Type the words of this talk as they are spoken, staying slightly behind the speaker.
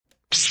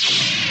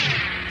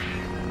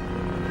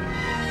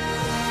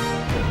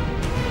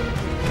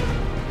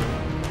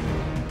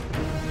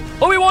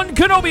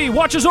Obi-Wan Kenobi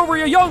watches over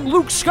a young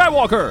Luke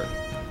Skywalker.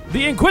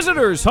 The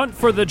Inquisitors hunt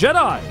for the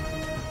Jedi.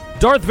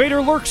 Darth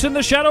Vader lurks in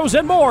the shadows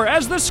and more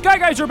as the Sky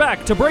Guys are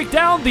back to break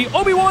down the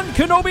Obi-Wan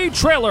Kenobi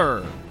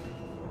trailer.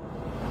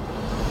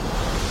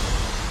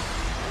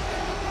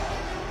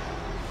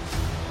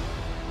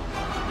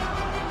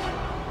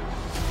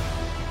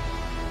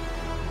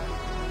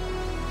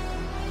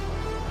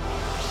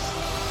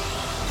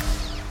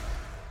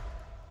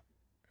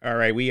 All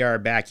right, we are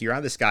back here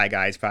on the Sky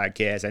Guys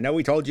podcast. I know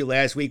we told you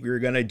last week we were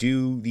going to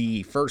do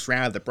the first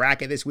round of the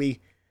bracket this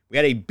week. We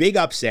had a big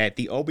upset.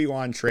 The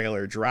Obi-Wan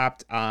trailer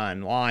dropped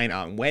online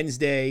on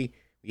Wednesday.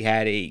 We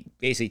had a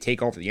basically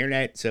take over the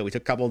internet, so we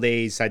took a couple of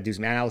days, decided to do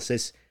some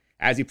analysis.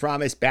 As we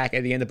promised, back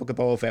at the end of Book of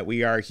Boba Fett,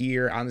 we are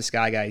here on the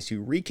Sky Guys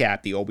to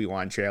recap the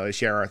Obi-Wan trailer,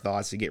 share our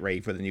thoughts, to get ready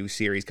for the new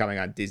series coming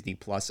on Disney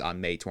Plus on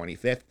May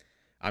 25th.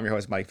 I'm your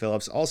host, Mike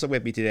Phillips. Also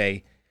with me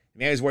today, the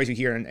man whose voice you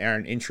hear in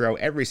our intro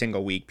every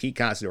single week, Pete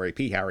Considori.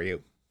 Pete, how are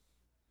you?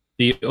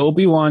 The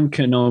Obi-Wan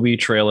Kenobi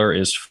trailer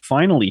is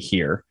finally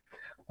here.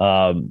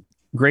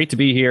 Great to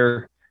be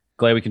here.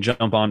 Glad we can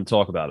jump on and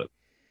talk about it.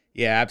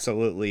 Yeah,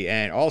 absolutely.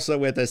 And also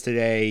with us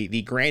today,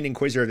 the Grand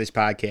Inquisitor of this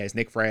podcast,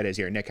 Nick Freda, is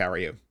here. Nick, how are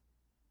you?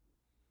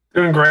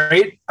 Doing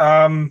great.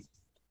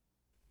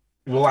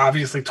 We'll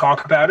obviously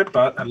talk about it,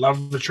 but I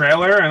love the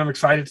trailer and I'm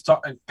excited to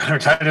talk. I'm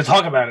excited to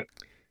talk about it,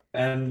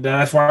 and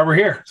that's why we're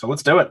here. So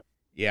let's do it.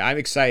 Yeah, I'm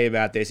excited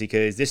about this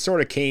because this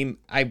sort of came,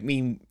 a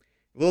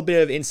little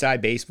bit of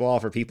inside baseball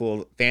for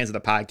people, fans of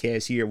the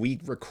podcast here. We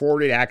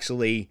recorded,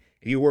 actually,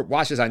 if you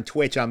watched this on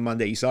Twitch on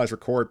Monday, you saw us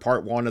record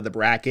part one of the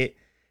bracket.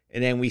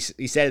 And then we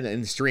said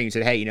in the stream,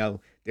 said, hey,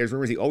 there's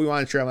rumors the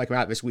Obi-Wan trailer might come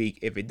out this week.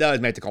 If it does,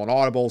 we have to call an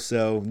audible.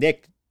 So,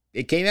 Nick,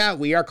 it came out.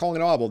 We are calling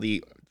an audible.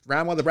 The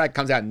round one of the bracket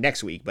comes out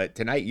next week. But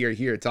tonight you're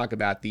here to talk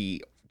about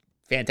the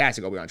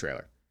fantastic Obi-Wan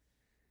trailer.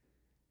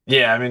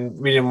 Yeah,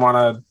 we didn't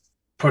want to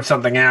put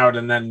something out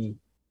and then,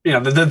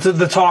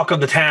 the talk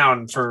of the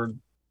town for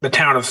the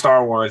town of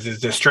Star Wars is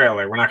this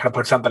trailer. We're not going to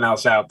put something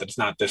else out that's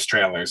not this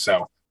trailer. So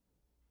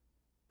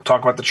we'll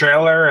talk about the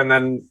trailer and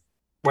then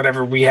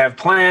whatever we have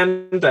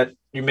planned that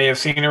you may have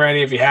seen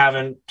already. If you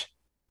haven't,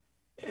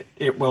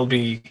 it will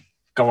be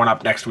going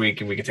up next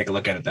week and we can take a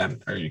look at it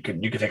then, or you can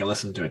take a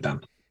listen to it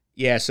then.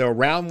 Yeah, so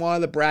round one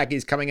of the bracket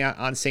is coming out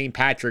on St.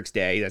 Patrick's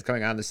Day. That's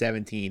coming out on the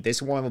 17th. This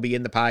one will be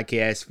in the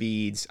podcast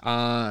feeds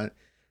on,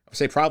 I'll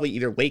say probably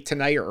either late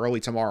tonight or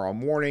early tomorrow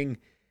morning.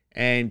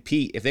 And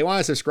Pete, if they want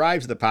to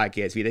subscribe to the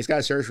podcast feed, they just got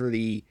to search for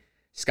the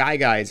Sky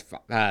Guys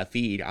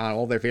feed on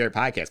all their favorite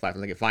podcast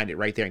platforms. They can find it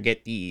right there and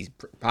get these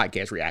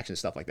podcast reactions,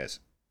 stuff like this.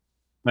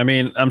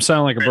 I'm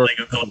sounding like a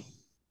broken,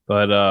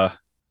 but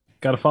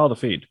got to follow the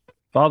feed.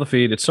 Follow the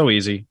feed. It's so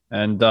easy.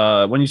 And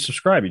when you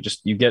subscribe,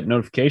 you get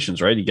notifications,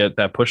 right? You get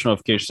that push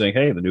notification saying,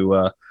 hey, the new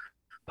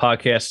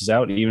podcast is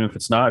out. Even if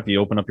it's not, if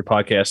you open up your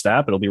podcast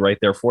app, it'll be right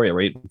there for you,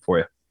 right for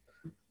you.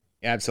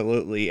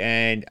 Absolutely.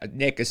 And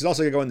Nick, this is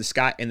also going to go in the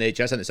Scott and the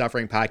Just on the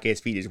Suffering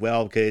podcast feed as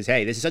well, because,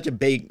 hey, this is such a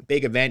big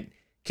event.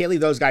 Can't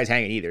leave those guys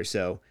hanging either.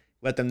 So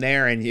let them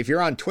there. And if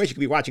you're on Twitch, you could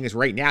be watching this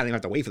right now. And you don't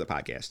have to wait for the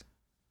podcast.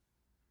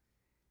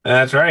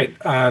 That's right.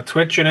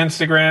 Twitch and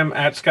Instagram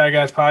at Sky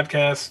Guys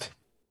Podcast.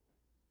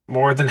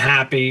 More than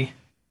happy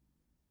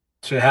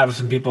to have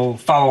some people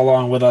follow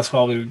along with us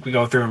while we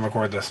go through and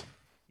record this.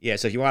 Yeah,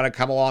 so if you want to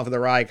come along for the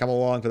ride, come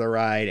along for the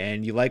ride,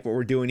 and you like what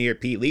we're doing here,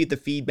 Pete, leave the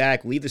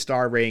feedback, leave the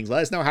star ratings,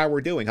 let us know how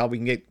we're doing, how we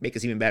can make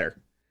us even better.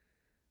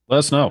 Let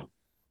us know.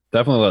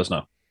 Definitely let us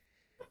know.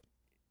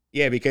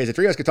 Yeah, because the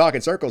three of us could talk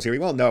in circles here. We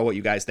won't know what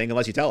you guys think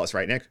unless you tell us,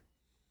 right, Nick?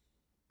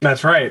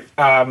 That's right.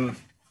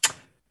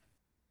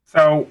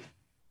 So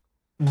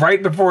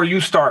right before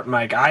you start,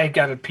 Mike, I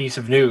got a piece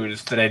of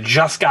news that I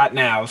just got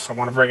now, so I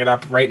want to bring it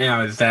up right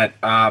now, is that...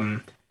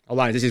 Hold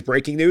on, is this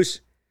breaking news?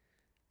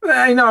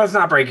 I know it's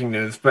not breaking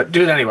news, but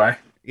do it anyway.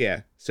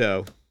 Yeah,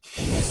 so...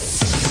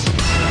 It's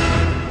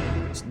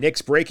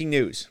Nick's breaking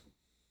news.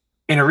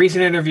 In a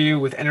recent interview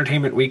with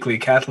Entertainment Weekly,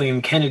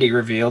 Kathleen Kennedy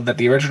revealed that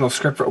the original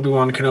script for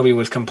Obi-Wan Kenobi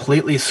was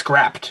completely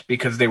scrapped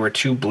because they were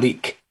too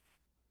bleak.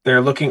 They're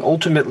looking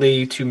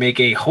ultimately to make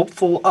a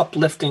hopeful,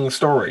 uplifting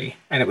story,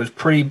 and it was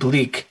pretty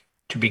bleak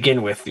to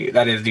begin with.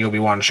 That is the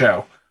Obi-Wan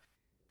show.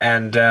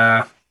 And,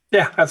 yeah,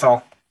 that's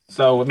all.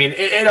 So,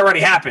 it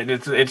already happened.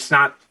 It's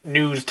not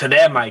news to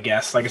them, I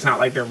guess. Like, it's not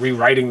like they're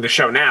rewriting the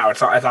show now.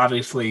 It's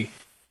obviously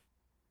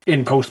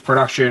in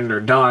post-production or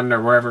done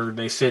or wherever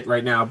they sit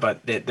right now.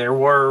 But there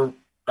were,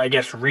 I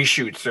guess,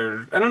 reshoots.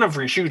 Or I don't know if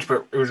reshoots,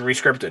 but it was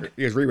rescripted.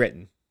 It was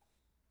rewritten.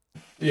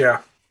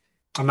 Yeah.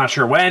 I'm not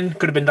sure when.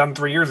 Could have been done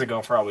 3 years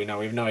ago, for all we know.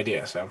 We have no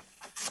idea, so...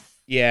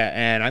 Yeah,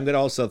 and I'm going to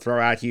also throw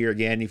out here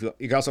again, you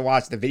can also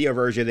watch the video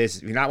version of this.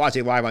 If you're not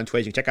watching it live on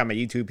Twitch, you can check out my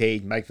YouTube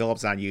page, Mike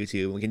Phillips on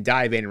YouTube. We can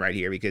dive in right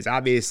here because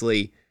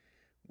obviously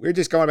we're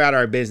just going about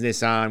our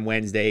business on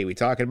Wednesday. We're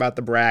talking about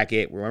the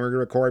bracket. We're going to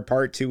record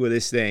part 2 of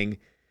this thing.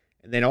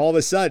 And then all of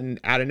a sudden,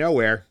 out of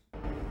nowhere,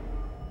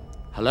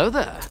 Hello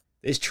there.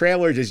 This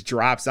trailer just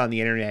drops on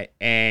the internet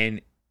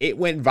and it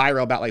went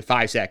viral about like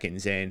 5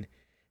 seconds. And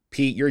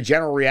Pete, your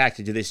general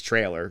reaction to this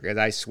trailer, because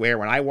I swear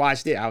when I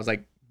watched it, I was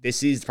like,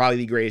 this is probably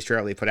the greatest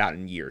trailer they put out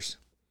in years.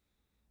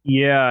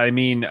 Yeah, I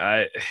mean,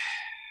 I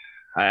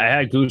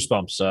had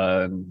goosebumps.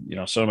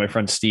 And so my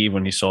friend Steve,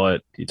 when he saw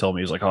it, he told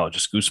me, he was like, "Oh,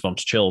 just goosebumps,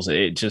 chills."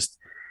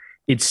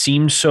 It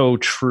seems so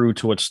true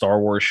to what Star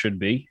Wars should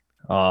be.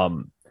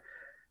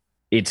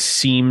 It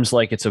seems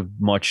like it's a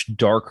much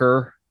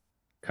darker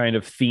kind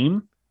of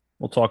theme.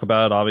 We'll talk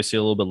about it obviously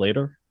a little bit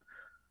later,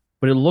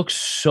 but it looks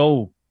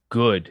so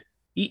good.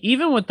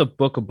 Even with the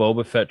Book of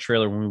Boba Fett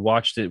trailer, when we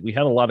watched it, we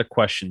had a lot of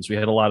questions. We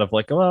had a lot of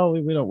like, well,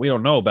 we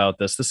don't know about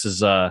this.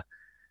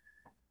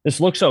 This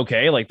looks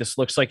okay. Like, this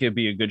looks like it'd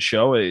be a good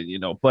show,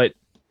 but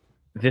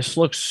this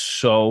looks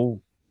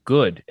so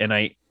good. And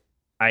I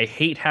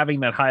hate having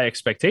that high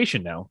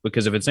expectation now,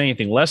 because if it's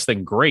anything less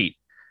than great,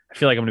 I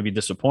feel like I'm going to be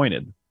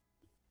disappointed.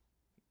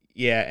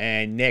 Yeah.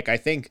 And Nick, I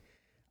think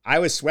I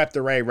was swept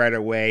away right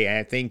away. And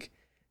I think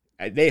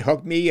they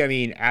hooked me. I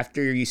mean,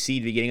 after you see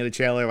the beginning of the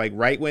trailer, like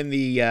right when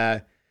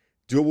the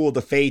Duel of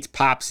the Fates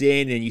pops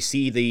in and you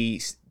see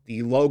the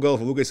logo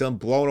of Lucasfilm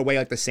blown away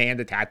like the sand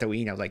of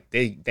Tatooine, I was like,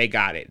 they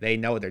got it. They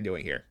know what they're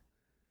doing here.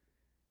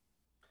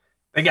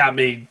 They got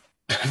me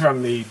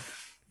from the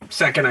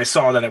second I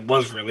saw that it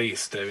was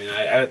released. I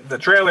mean, the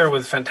trailer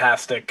was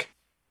fantastic.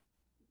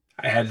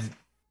 I had,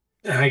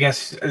 I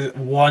guess,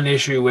 one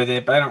issue with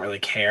it, but I don't really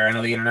care. I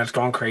know the internet's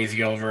going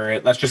crazy over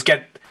it. Let's just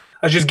get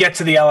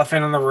to the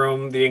elephant in the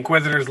room. The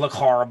Inquisitors look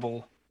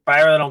horrible, but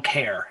I really don't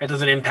care. It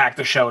doesn't impact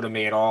the show to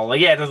me at all.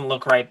 Like, yeah, it doesn't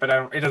look right,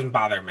 but it doesn't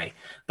bother me.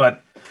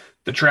 But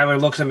the trailer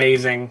looks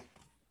amazing.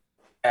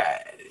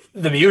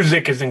 The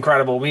music is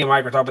incredible. Me and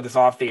Mike were talking about this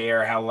off the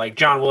air, how like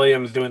John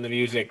Williams doing the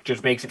music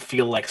just makes it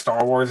feel like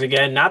Star Wars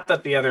again. Not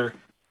that the other,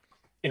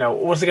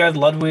 what's the guy,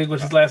 Ludwig,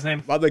 what's his last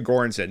name? Ludwig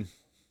Göransson.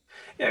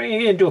 I mean, he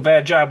didn't do a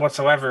bad job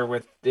whatsoever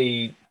with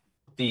the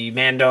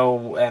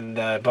Mando and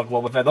Book of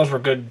Boba Fett. Those were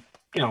good,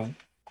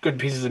 good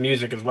pieces of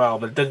music as well,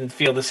 but it doesn't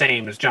feel the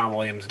same as John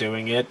Williams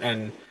doing it,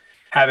 and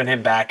having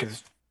him back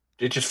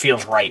it just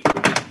feels right.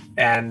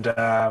 And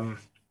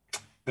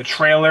the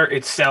trailer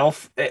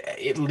itself,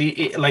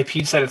 it like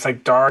Pete said, it's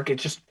like dark. It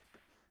just,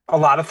 a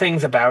lot of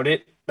things about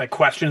it, like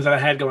questions that I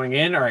had going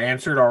in, are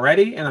answered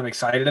already, and I'm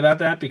excited about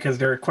that, because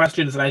there are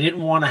questions that I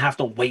didn't want to have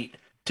to wait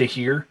to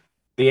hear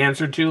the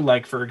answer to.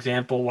 Like, for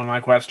example, one of my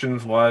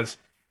questions was,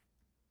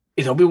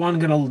 is Obi-Wan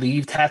going to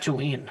leave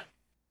Tatooine?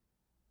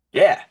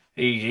 Yeah,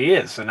 he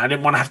is, and I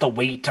didn't want to have to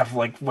wait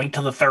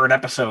till the third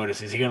episode. Is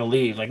he going to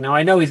leave? Like, no,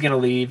 I know he's going to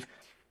leave.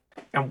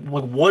 And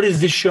what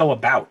is this show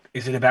about?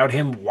 Is it about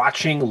him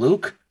watching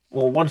Luke?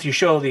 Well, once you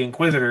show the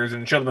Inquisitors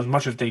and show them as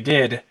much as they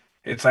did,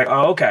 it's like,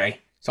 oh, okay,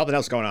 something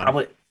else going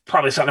on.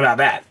 Probably something about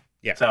that.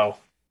 Yeah. So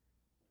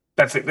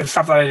that's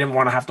stuff that I didn't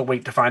want to have to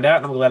wait to find out,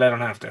 and I'm glad I don't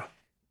have to.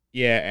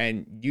 Yeah,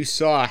 and you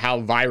saw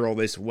how viral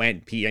this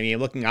went, Pete. I mean,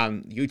 looking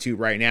on YouTube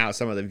right now,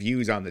 some of the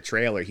views on the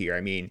trailer here.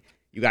 I mean,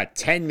 you got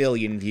 10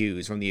 million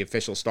views from the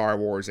official Star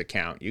Wars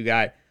account. You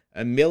got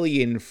 1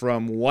 million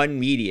from One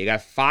Media. You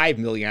got 5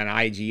 million on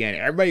IGN.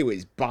 Everybody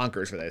was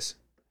bonkers for this.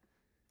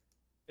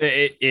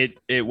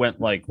 It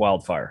went like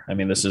wildfire. I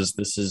mean, this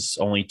is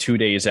only 2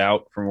 days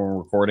out from when we're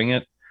recording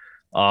it.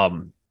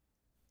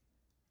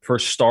 For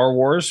Star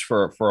Wars,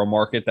 for a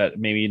market that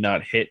maybe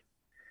not hit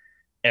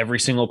every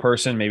single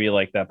person, maybe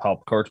like that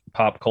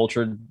pop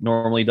culture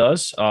normally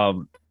does,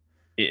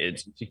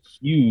 it's a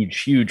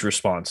huge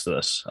response to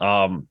this.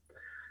 I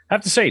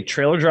have to say,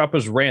 trailer drop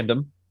was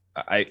random.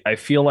 I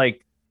feel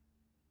like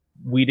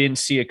we didn't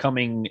see it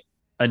coming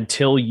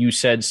until you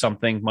said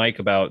something, Mike,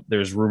 about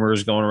there's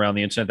rumors going around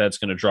the internet that's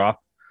going to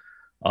drop.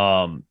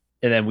 And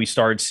then we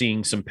started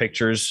seeing some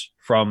pictures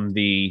from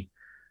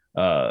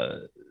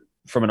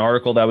from an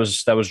article that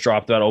was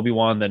dropped about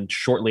Obi-Wan. Then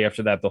shortly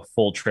after that, the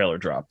full trailer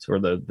dropped, or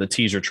the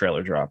teaser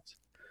trailer dropped.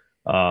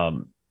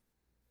 I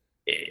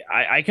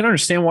can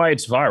understand why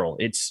it's viral.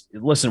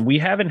 Listen, we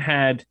haven't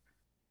had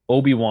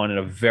Obi-Wan in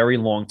a very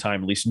long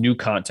time, at least new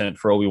content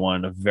for Obi-Wan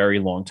in a very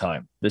long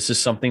time. This is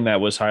something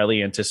that was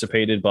highly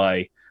anticipated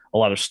by a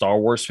lot of Star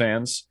Wars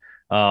fans.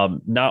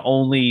 Not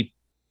only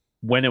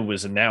when it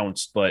was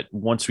announced, but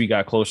once we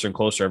got closer and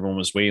closer, everyone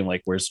was waiting,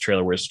 like, where's the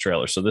trailer? Where's the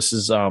trailer? So this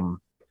is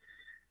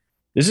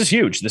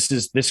huge.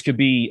 This could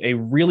be a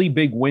really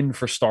big win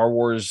for Star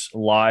Wars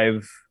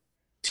live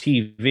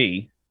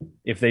TV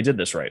if they did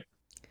this right.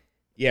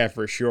 Yeah,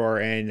 for sure.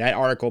 And that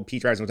article,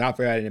 Pete Rice, we'll talk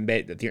about it in a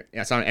bit.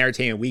 It's on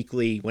Entertainment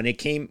Weekly.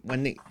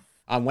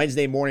 On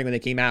Wednesday morning, when they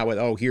came out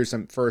with, here's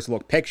some first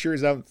look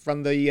pictures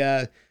from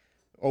the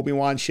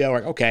Obi-Wan show.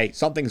 Like, okay,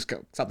 something's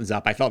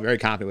up. I felt very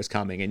confident it was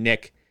coming. And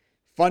Nick,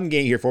 fun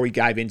game here before we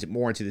dive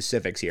more into the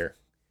specifics here.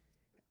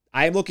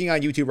 I am looking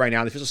on YouTube right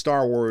now, the official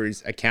Star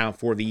Wars account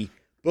for the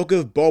Book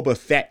of Boba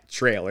Fett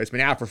trailer. It's been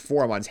out for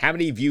 4 months. How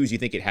many views do you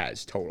think it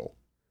has total?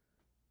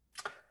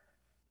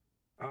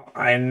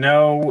 I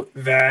know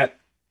that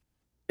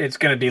it's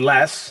going to be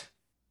less,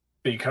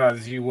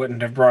 because you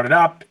wouldn't have brought it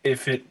up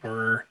if it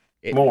were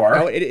more.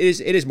 No, it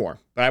is more.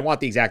 But I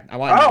want the exact.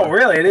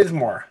 Really? It is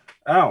more.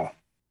 Oh,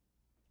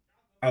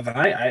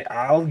 then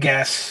I'll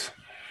guess.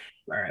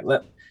 All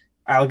right,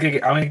 I'm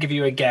going to give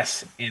you a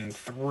guess in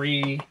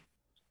 3,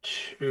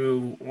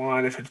 2,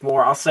 1. If it's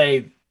more, I'll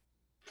say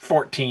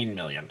 14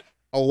 million.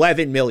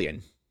 11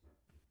 million.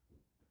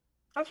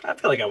 I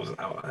feel like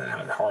I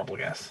had a horrible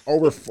guess.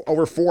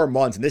 Over 4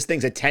 months, and this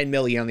thing's at 10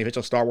 million on the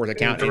official Star Wars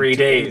account in 3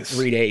 days. In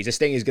 3 days, this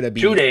thing is going to be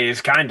 2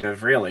 days, kind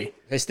of, really.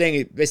 This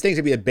thing's going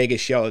to be the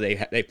biggest show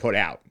they put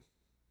out.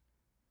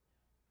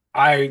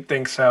 I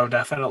think so,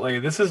 definitely.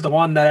 This is the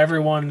one that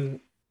everyone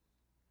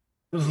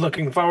was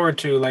looking forward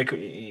to. Like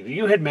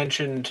you had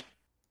mentioned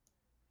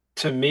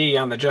to me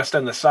on the Just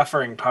End the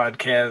Suffering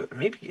podcast.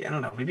 Maybe, I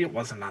don't know, maybe it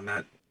wasn't on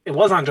that. It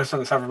was on Just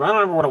End the Suffering, but I don't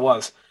remember what it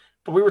was.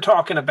 But we were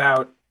talking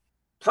about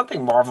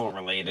something Marvel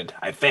related,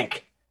 I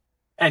think.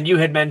 And you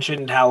had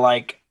mentioned how,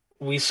 like,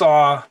 we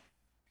saw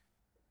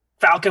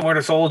Falcon,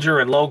 Winter Soldier,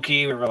 and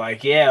Loki. We were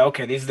like, yeah,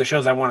 okay, these are the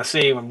shows I want to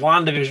see. When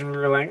WandaVision, we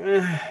were like,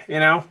 you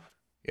know?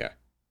 Yeah.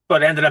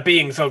 But it ended up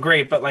being so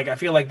great. But, like, I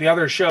feel like the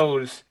other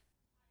shows,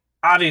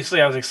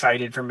 obviously I was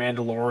excited for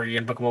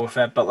Mandalorian, Book of Boba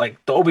Fett, but,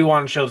 like, the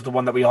Obi-Wan show's the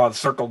one that we all had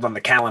circled on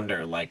the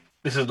calendar. Like,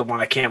 this is the one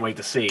I can't wait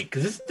to see.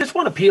 Because this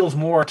one appeals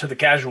more to the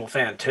casual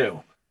fan,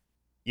 too.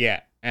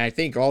 Yeah, and I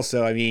think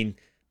also, I mean,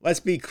 let's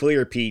be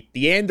clear, Pete.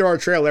 The Andor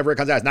trailer, whenever it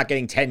comes out, is not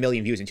getting 10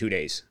 million views in 2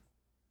 days.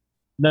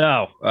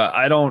 No,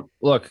 I don't.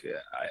 Look,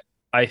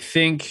 I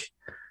think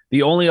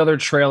the only other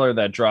trailer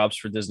that drops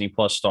for Disney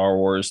Plus Star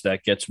Wars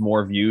that gets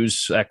more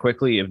views that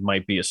quickly, it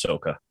might be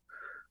Ahsoka.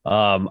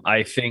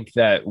 I think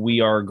that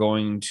we are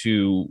going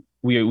to.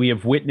 We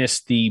have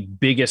witnessed the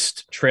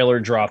biggest trailer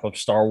drop of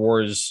Star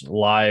Wars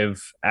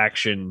live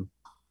action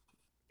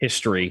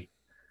history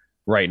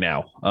right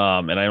now.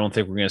 And I don't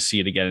think we're going to see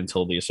it again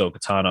until the Ahsoka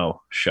Tano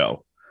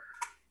show.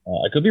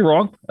 I could be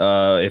wrong.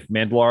 If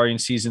Mandalorian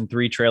season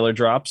 3 trailer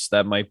drops,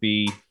 that might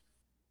be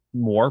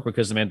more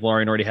because the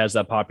Mandalorian already has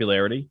that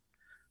popularity.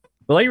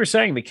 But like you were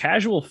saying, the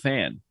casual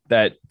fan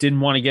that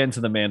didn't want to get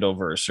into the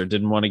Mandoverse or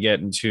didn't want to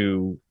get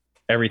into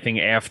everything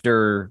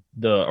after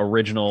the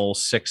original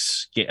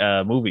 6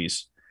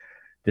 movies,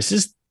 this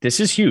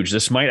is huge.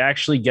 This might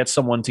actually get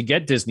someone to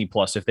get Disney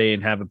Plus if they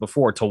didn't have it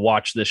before to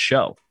watch this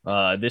show.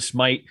 This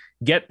might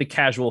get the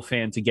casual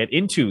fan to get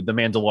into the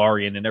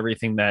Mandalorian and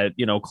everything that,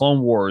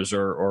 Clone Wars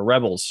or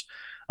Rebels,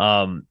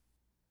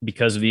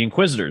 because of the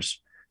Inquisitors.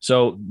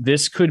 So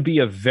this could be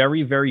a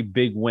very, very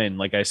big win,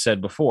 like I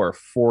said before,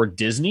 for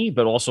Disney,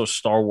 but also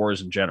Star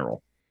Wars in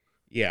general.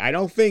 Yeah, I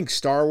don't think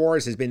Star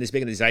Wars has been this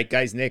big in the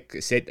zeitgeist, Nick.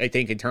 I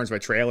think in terms of a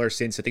trailer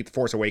since I think The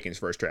Force Awakens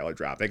first trailer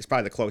dropped. I think it's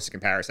probably the closest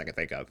comparison I can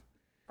think of.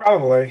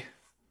 Probably.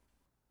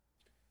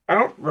 I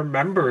don't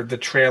remember the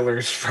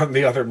trailers from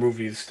the other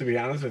movies, to be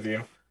honest with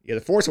you. Yeah,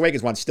 the Force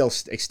Awakens one's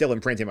still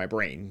imprinted in my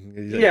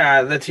brain.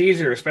 Yeah, the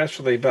teaser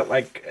especially, but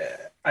like,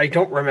 I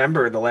don't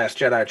remember the Last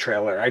Jedi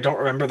trailer. I don't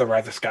remember the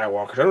Rise of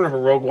Skywalker. I don't remember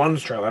Rogue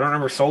One's trailer. I don't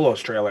remember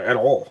Solo's trailer at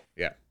all.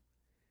 Yeah.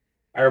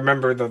 I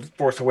remember the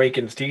Force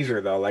Awakens teaser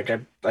though. Like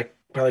I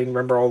probably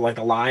remember all like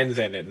the lines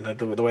in it and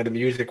the way the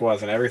music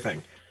was and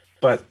everything.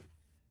 But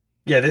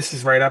yeah, this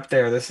is right up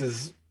there. This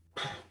is,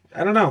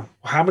 I don't know.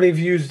 How many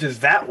views does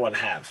that one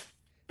have?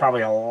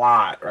 Probably a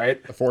lot,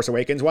 right? The Force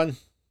Awakens one?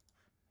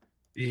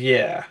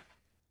 Yeah.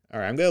 All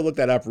right, I'm going to look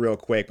that up real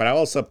quick, but I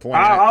also point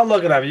out... I'll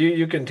look it up.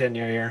 You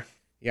continue here.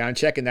 Yeah, I'm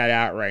checking that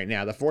out right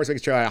now. The Force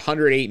Awakens trailer had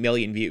 108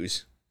 million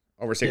views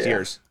over 6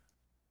 years.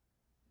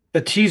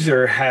 The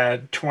teaser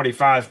had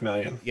 25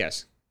 million.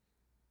 Yes.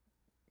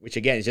 Which,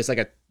 again, is just like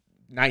a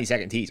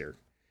 90-second teaser.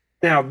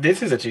 Now,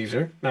 this is a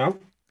teaser, no?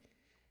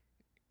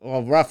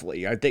 Well,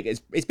 roughly. I think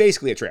it's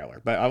basically a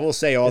trailer, but I will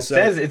say also...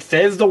 It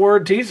says the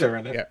word teaser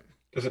in it. Yeah.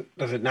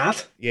 Does it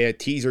not? Yeah,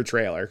 teaser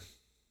trailer.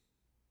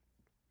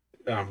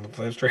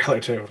 There's trailer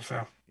too,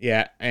 so.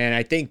 Yeah, and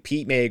I think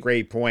Pete made a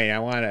great point. I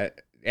want to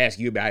ask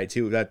you about it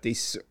too, that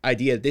this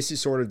idea, this is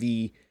sort of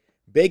the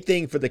big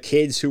thing for the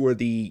kids who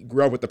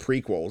grew up with the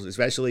prequels,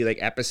 especially like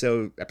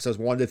episodes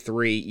 1 to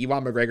 3.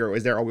 Ewan McGregor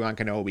was there, Obi-Wan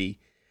Kenobi.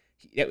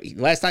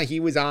 Last time he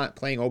was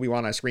playing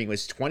Obi-Wan on screen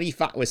was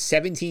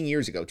 17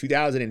 years ago,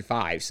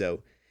 2005.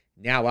 So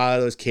now a lot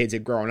of those kids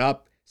have grown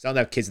up. Some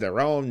have kids of their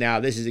own. Now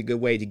this is a good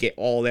way to get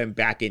all of them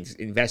back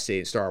invested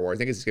in Star Wars. I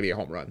think this is going to be a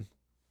home run.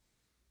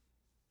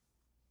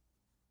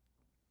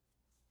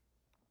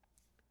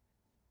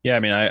 Yeah, I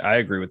mean, I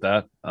agree with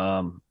that.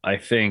 I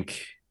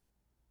think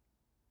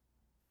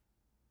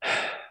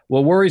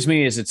what worries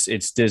me is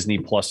it's Disney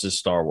Plus's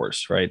Star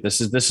Wars, right?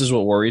 This is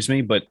what worries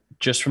me. But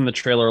just from the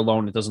trailer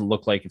alone, it doesn't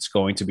look like it's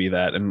going to be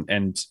that.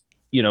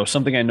 And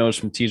something I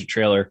noticed from the teaser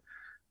trailer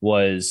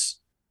was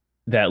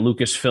that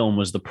Lucasfilm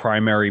was the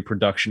primary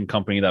production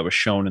company that was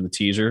shown in the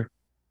teaser,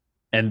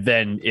 and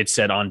then it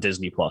said on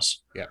Disney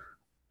Plus. Yeah,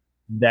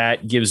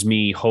 that gives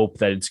me hope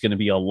that it's going to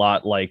be a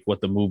lot like what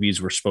the movies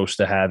were supposed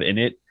to have in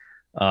it.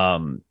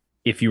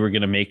 If you were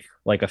going to make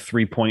like a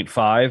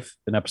 3.5,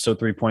 an episode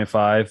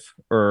 3.5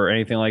 or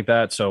anything like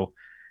that. So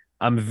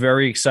I'm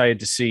very excited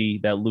to see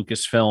that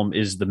Lucasfilm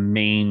is the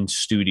main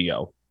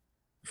studio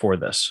for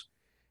this.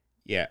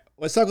 Yeah.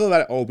 Let's talk a little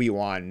about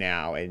Obi-Wan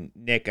now. And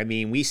Nick, I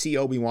mean, we see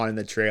Obi-Wan in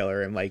the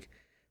trailer and like,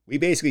 we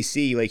basically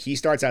see like, he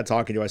starts out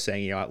talking to us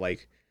saying,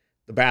 like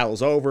the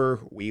battle's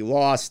over. We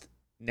lost.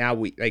 now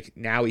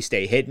we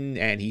stay hidden,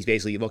 and he's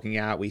basically looking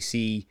out. We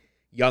see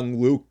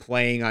young Luke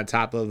playing on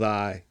top of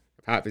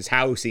his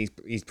house. He's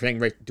playing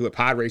right to a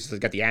pod race. So he's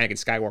got the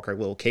Anakin Skywalker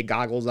little kid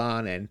goggles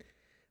on, and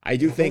I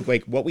do think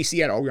like what we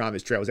see at Obi-Wan on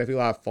this trail is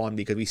definitely a lot of fun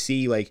because we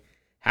see like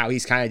how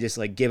he's kind of just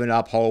like giving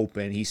up hope,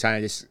 and he's kind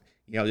of just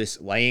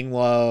just laying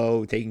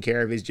low, taking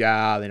care of his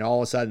job, and all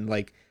of a sudden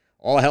like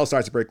all hell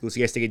starts to break loose.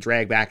 He has to get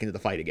dragged back into the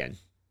fight again.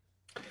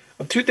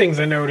 Well, two things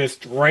I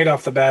noticed right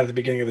off the bat at the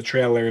beginning of the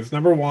trailer is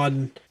number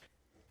one,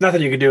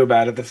 nothing you can do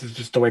about it. This is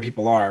just the way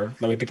people are,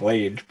 the way people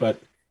age. But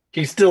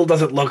he still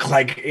doesn't look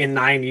like in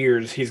 9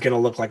 years he's going to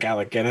look like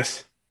Alec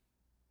Guinness.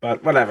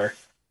 But whatever.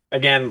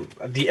 Again,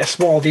 a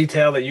small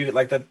detail that you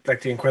like the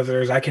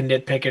Inquisitors, I can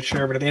nitpick it,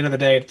 sure. But at the end of the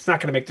day, it's not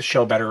going to make the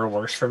show better or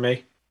worse for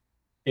me.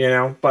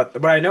 But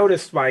what I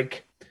noticed,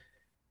 Mike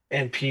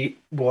and Pete,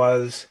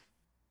 was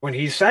when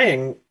he's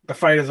saying the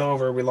fight is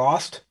over, we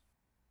lost,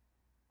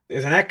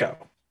 is an echo,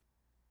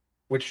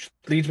 which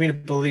leads me to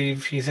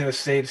believe he's in a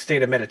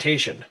state of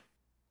meditation,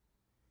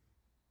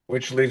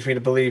 which leads me to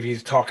believe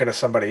he's talking to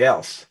somebody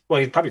else. Well,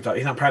 he's probably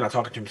not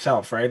talking to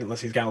himself, right?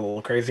 Unless he's gone a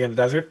little crazy in the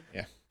desert.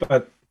 Yeah.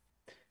 But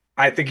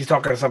I think he's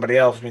talking to somebody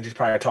else, which means he's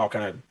probably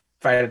talking to,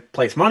 if I had to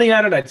place money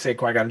at it, I'd say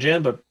Qui-Gon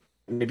Jinn, but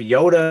maybe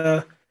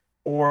Yoda,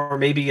 or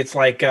maybe it's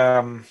like,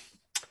 I've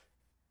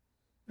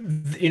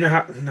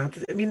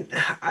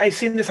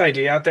seen this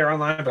idea out there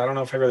online, but I don't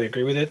know if I really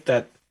agree with it,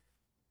 that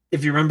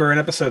if you remember in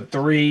episode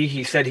 3,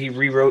 he said he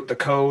rewrote the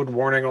code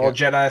warning all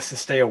Jedis to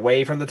stay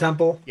away from the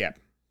temple. Yeah.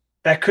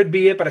 That could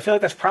be it, but I feel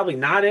like that's probably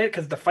not it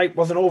because the fight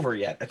wasn't over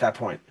yet at that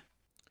point.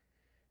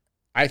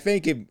 I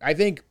think that's I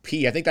think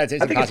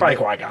it's probably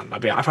Qui-Gon.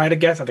 If I had to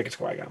guess, I think it's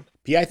Qui-Gon.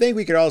 P, I think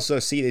we could also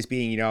see this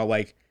being,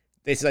 like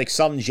this is like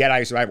some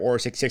Jedi survive Order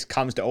 66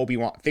 comes to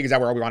Obi-Wan, figures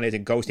out where Obi-Wan is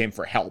and goes to him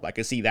for help. I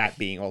could see that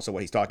being also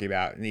what he's talking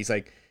about. And he's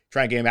like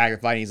trying to get him back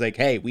and fight. And he's like,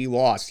 hey, we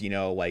lost,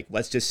 like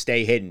let's just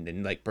stay hidden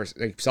and like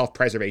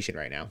self-preservation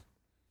right now.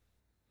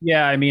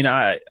 Yeah, I mean,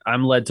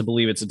 I'm led to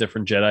believe it's a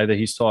different Jedi that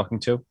he's talking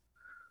to.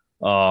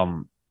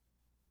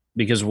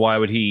 Because why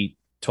would he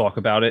talk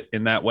about it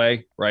in that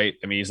way, right?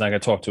 I mean, he's not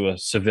going to talk to a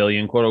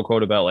civilian, quote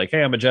unquote, about like,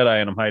 hey, I'm a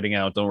Jedi and I'm hiding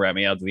out. Don't rat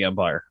me out to the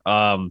Empire.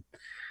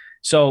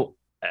 So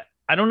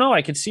I don't know.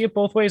 I could see it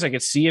both ways. I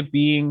could see it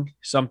being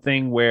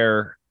something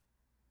where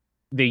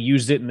they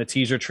used it in the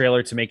teaser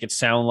trailer to make it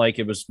sound like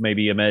it was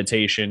maybe a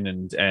meditation,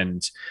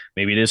 and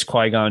maybe it is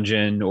Qui-Gon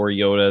Jinn or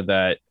Yoda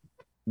that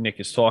Nick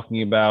is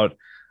talking about.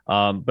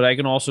 But I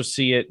can also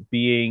see it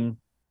being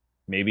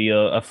maybe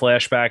a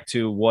flashback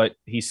to what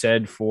he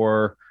said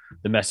for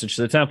the message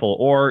to the temple,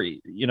 or,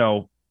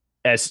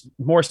 as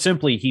more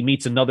simply, he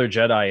meets another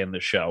Jedi in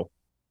the show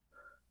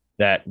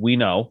that we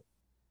know,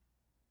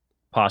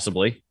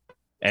 possibly.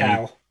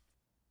 And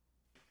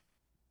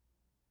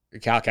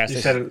Cal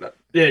Kestis.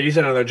 You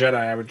said another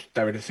Jedi.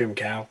 I would assume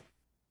Cal.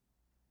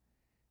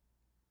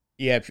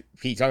 Yeah,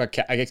 he's talking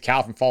about, I guess,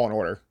 Cal from Fallen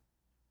Order.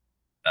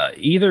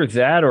 Either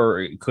that,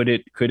 or could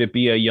it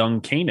be a young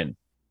Kanan?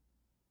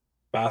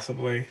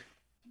 Possibly.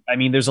 I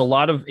mean, there's a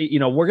lot of,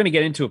 we're going to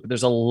get into it, but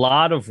there's a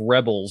lot of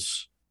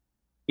Rebels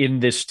in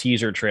this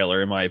teaser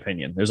trailer, in my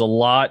opinion. There's a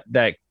lot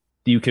that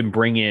you can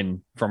bring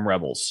in from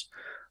Rebels.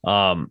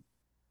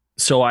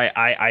 So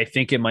I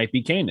think it might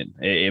be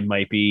Kanan. It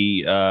might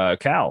be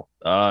Cal.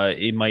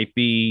 It might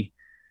be,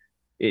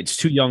 it's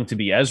too young to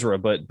be Ezra,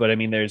 but I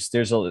mean,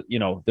 there's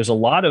a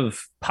lot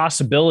of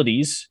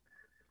possibilities.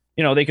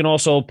 They can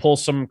also pull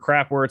some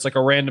crap where it's like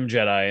a random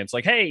Jedi. And it's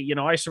like, hey,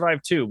 I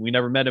survived too. We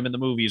never met him in the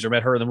movies or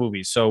met her in the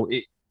movies. So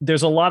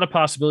there's a lot of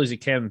possibilities it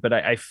can, but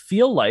I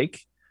feel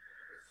like,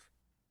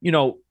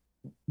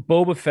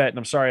 Boba Fett, and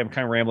I'm sorry, I'm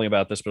kind of rambling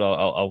about this, but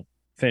I'll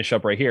finish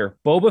up right here.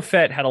 Boba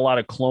Fett had a lot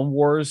of Clone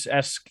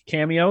Wars-esque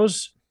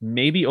cameos.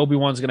 Maybe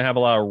Obi-Wan's going to have a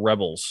lot of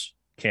Rebels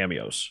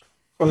cameos.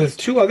 Well, there's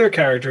two other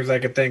characters I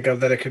could think of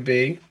that it could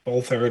be.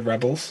 Both are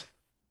Rebels.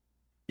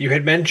 You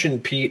had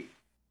mentioned, Pete,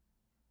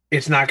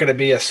 it's not going to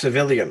be a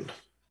civilian.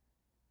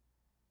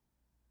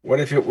 What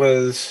if it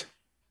was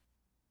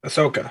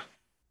Ahsoka,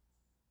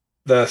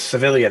 the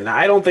civilian? Now,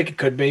 I don't think it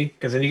could be,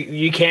 because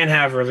you can't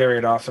have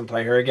Rosario Dawson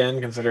play her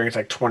again, considering it's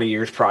like 20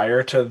 years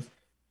prior to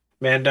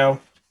Mando.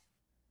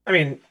 I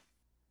mean,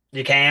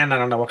 you can. I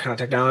don't know what kind of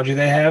technology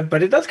they have,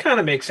 but it does kind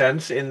of make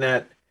sense in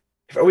that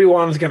if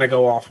Obi-Wan's going to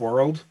go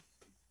off-world,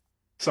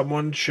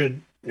 someone's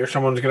going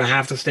to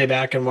have to stay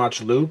back and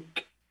watch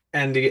Luke.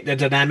 And the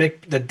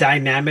dynamic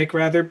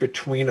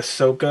between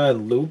Ahsoka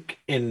and Luke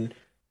in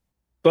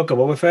Book of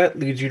Boba Fett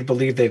leads you to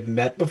believe they've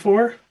met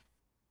before.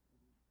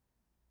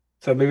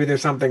 So maybe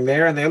there's something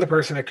there. And the other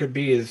person it could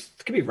be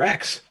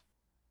Rex.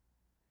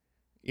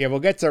 Yeah, we'll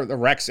get to the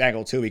Rex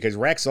angle too, because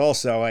Rex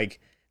also,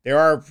 like, there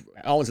are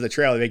elements of the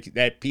trailer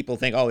that people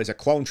think, oh, there's a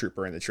clone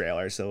trooper in the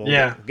trailer. So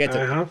we'll get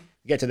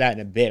to that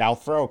in a bit. I'll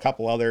throw a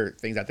couple other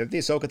things out there. The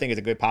Ahsoka thing is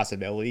a good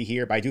possibility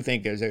here, but I do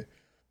think there's a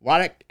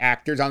lot of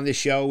actors on this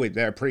show that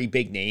are pretty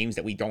big names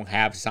that we don't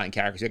have signed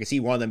characters. I can see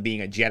one of them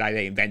being a Jedi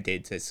they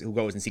invented who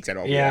goes and seeks out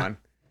Obi-Wan.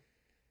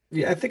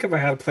 Yeah, I think if I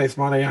had to place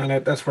money on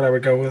it, that's what I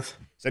would go with.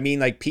 So I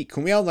mean, like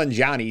Kumail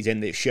Nanjiani's in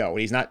this show,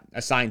 and he's not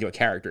assigned to a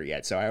character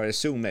yet. So I would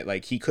assume that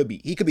like he could be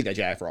the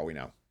Jedi for all we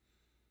know.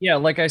 Yeah,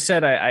 like I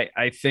said,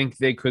 I think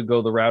they could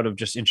go the route of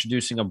just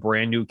introducing a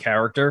brand new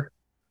character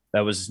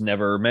that was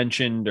never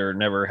mentioned or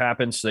never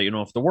happened, so that you don't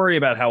have to worry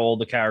about how old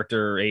the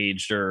character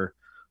aged or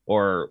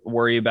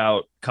worry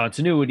about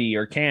continuity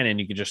or canon.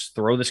 You could just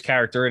throw this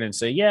character in and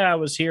say, "Yeah, I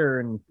was here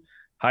and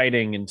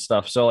hiding and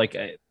stuff." So like,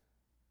 it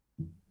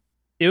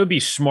would be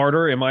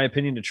smarter, in my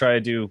opinion, to try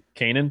to do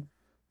Kanan,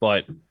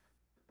 but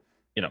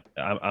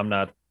I'm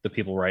not the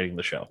people writing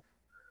the show.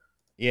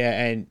 Yeah,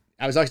 and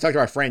I was actually talking to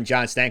our friend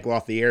John Stanko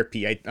off the air.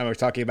 I was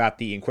talking about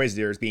the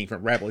Inquisitors being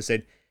from Rebels. He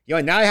said,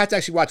 now I have to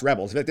actually watch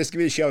Rebels. If this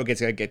show gets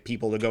to get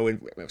people to go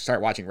and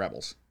start watching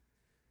Rebels.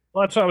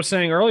 Well, that's what I was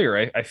saying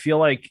earlier. I feel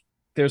like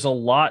there's a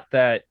lot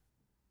that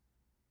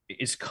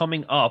is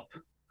coming up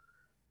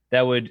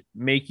that would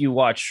make you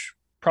watch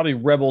probably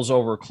Rebels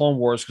over Clone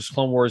Wars, because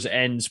Clone Wars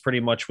ends pretty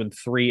much when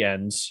 3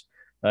 ends,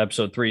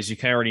 episode 3. So you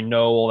kind of already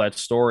know all that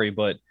story.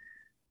 But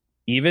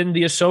even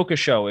the Ahsoka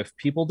show, if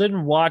people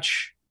didn't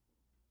watch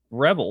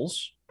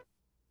Rebels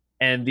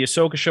and the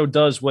Ahsoka show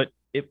does what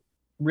it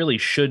really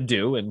should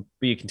do and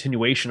be a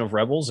continuation of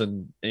Rebels,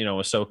 and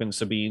Ahsoka and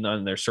Sabine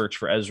on their search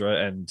for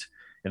Ezra and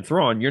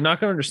Thrawn, you're not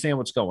going to understand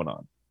what's going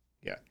on.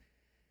 Yeah,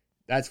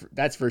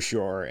 that's for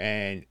sure.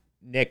 And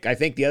Nick, I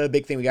think the other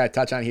big thing we got to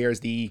touch on here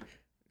is the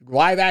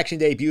live action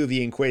debut of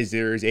the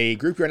Inquisitors, a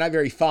group you're not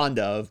very fond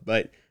of,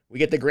 but we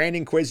get the Grand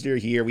Inquisitor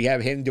here. We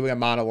have him doing a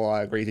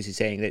monologue where he's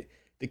saying that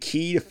the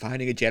key to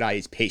finding a Jedi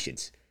is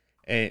patience,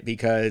 and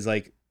because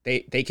like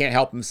they can't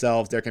help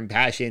themselves, their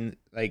compassion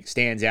like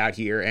stands out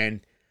here, and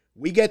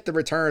we get the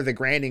return of the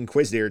Grand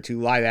Inquisitor to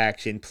live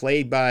action,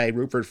 played by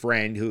Rupert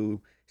Friend,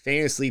 who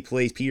famously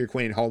plays Peter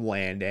Quinn in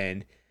Homeland.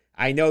 And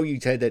I know you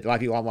said that a lot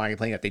of people online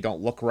complaining that they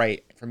don't look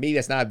right. For me,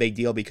 that's not a big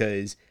deal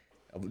because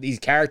these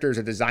characters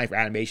are designed for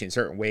animation in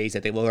certain ways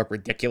that they look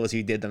ridiculous if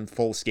you did them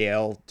full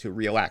scale to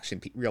real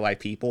life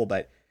people.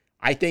 But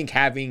I think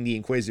having the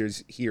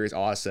Inquisitors here is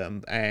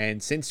awesome.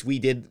 And since we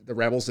did the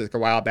Rebels a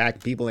while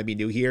back, people may be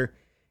new here.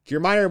 Can you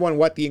remind everyone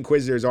what the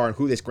Inquisitors are and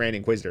who this Grand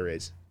Inquisitor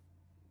is?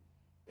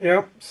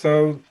 Yep.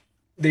 So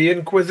the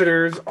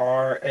Inquisitors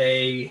are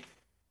a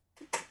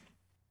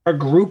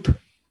group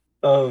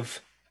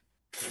of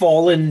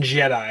fallen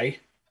Jedi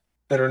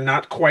that are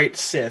not quite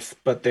Sith,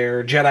 but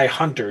they're Jedi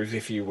hunters,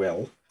 if you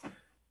will,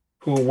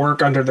 who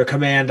work under the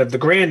command of the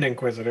Grand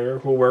Inquisitor,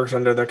 who works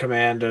under the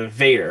command of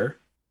Vader.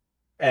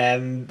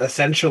 And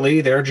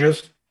essentially, they're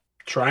just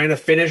trying to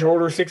finish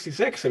Order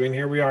 66. I mean,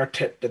 here we are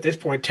at this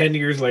point, 10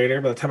 years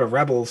later, by the time of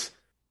Rebels,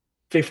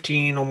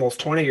 15, almost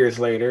 20 years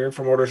later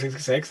from Order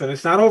 66, and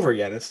it's not over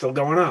yet. It's still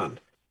going on.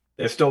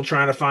 They're still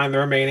trying to find the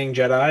remaining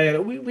Jedi.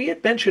 And we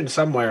had mentioned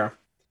somewhere,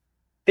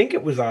 I think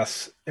it was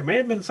us, it may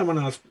have been someone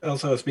else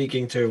I was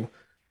speaking to,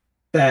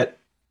 that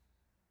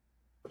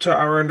to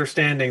our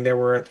understanding, there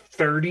were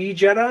 30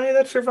 Jedi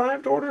that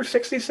survived Order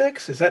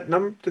 66. Does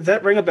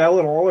that ring a bell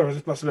at all, or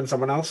it must have been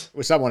someone else? It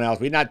was someone else.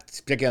 We're not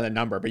sticking on the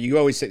number, but you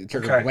always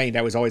complain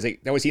that always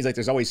seems like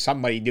there's always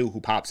somebody new who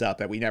pops up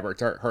that we never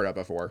heard of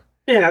before.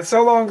 Yeah,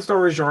 so long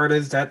story short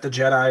is that the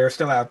Jedi are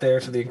still out there,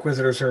 so the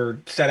Inquisitors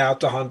are set out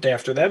to hunt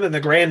after them, and the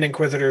Grand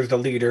Inquisitor is the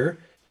leader.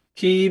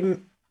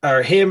 Him,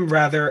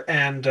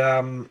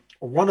 and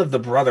one of the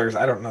brothers,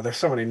 I don't know, there's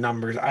so many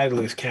numbers, I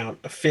lose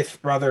count. The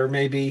 5th brother,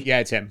 maybe? Yeah,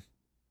 it's him.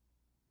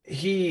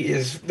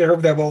 They're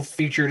both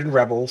featured in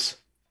Rebels.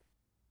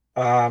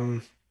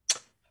 The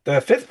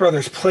 5th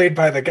brother's played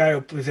by the guy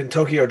who was in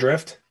Tokyo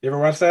Drift. You ever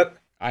watch that?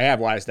 I have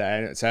watched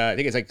that. It's I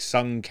think it's like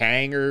Sung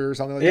Kang or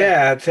something like that.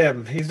 Yeah, it's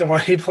him. He's the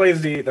one. He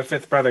plays the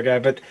 5th brother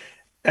guy.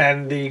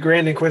 And the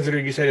Grand Inquisitor,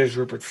 you said, is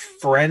Rupert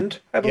Friend,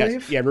 I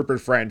believe. Yes. Yeah,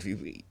 Rupert Friend.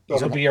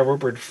 He'll be a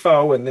Rupert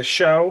foe in this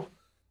show.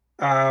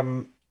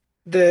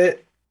 The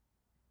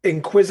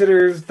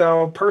Inquisitors,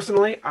 though,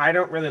 personally, I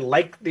don't really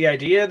like the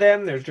idea of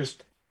them. There's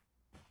just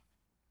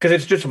because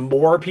it's just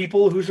more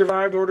people who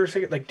survived Order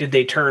 66. Like, did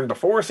they turn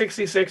before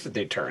 66? Did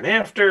they turn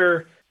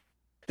after?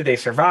 Did they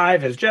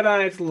survive as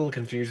Jedi? It's a little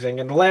confusing.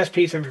 And the last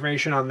piece of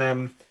information on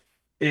them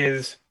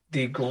is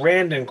the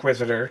Grand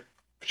Inquisitor,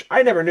 which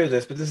I never knew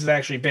this, but this has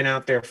actually been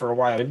out there for a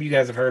while. Maybe you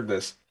guys have heard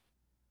this.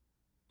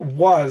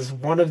 Was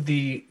one of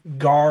the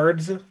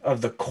guards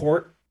of the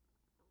court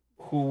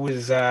who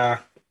was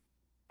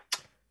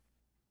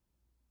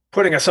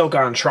putting Ahsoka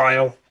on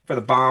trial for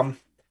the bomb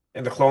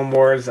in the Clone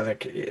Wars. And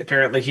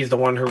apparently he's the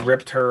one who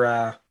ripped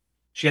her,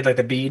 she had like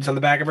the beads on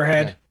the back of her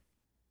head. Okay.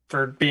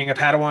 For being a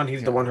Padawan,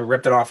 he's the one who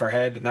ripped it off her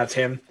head, and that's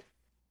him.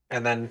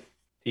 And then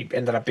he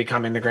ended up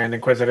becoming the Grand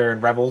Inquisitor in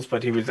Rebels,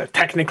 but he was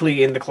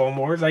technically in the Clone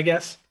Wars, I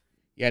guess.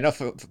 Yeah, no,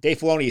 Dave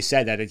Filoni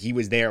said that he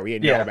was there. We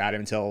didn't know about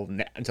him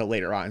until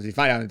later on. So we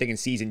find out, I think, in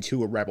season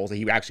 2 of Rebels that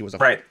he actually was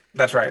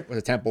That's right. Was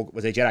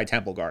a Jedi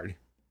Temple guard.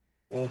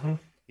 Mm-hmm.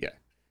 Yeah.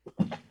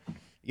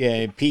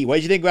 Yeah, Pete, what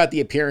did you think about the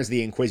appearance of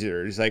the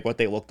Inquisitors? Like what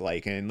they looked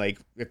like, and like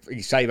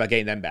excited about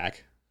getting them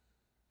back?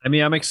 I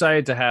mean, I'm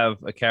excited to have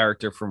a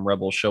character from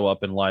Rebels show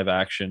up in live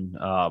action.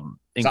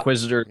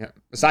 Inquisitor.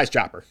 Besides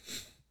Chopper.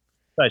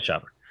 Besides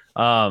Chopper.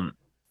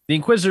 the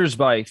Inquisitors,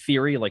 by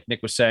theory, like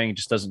Nick was saying,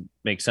 just doesn't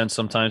make sense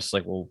sometimes. It's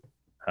like, well,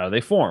 how do they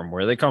form?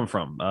 Where do they come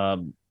from?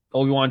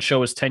 Obi-Wan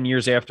show is 10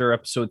 years after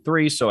episode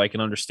 3, so I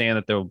can understand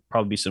that there'll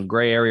probably be some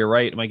gray area,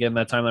 right? Am I getting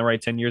that timeline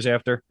right? 10 years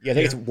after? Yeah, I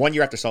think it's 1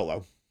 year after Solo.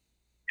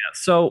 Yeah,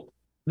 so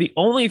the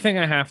only thing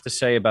I have to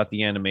say about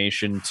the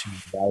animation to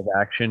live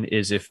action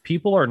is if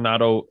people are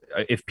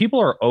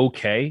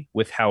okay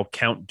with how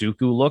Count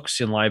Dooku looks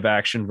in live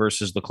action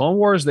versus the Clone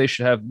Wars, they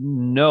should have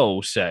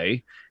no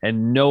say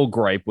and no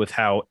gripe with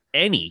how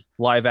any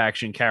live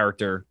action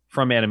character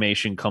from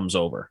animation comes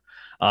over.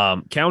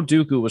 Count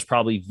Dooku was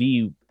probably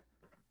the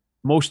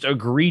most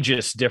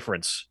egregious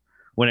difference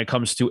when it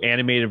comes to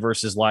animated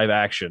versus live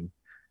action,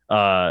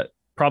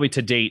 probably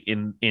to date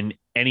in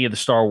any of the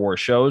Star Wars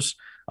shows.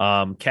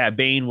 Cad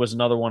Bane was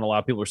another one. A lot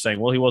of people are saying,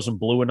 well, he wasn't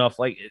blue enough.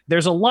 Like,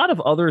 there's a lot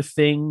of other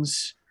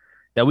things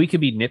that we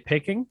could be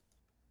nitpicking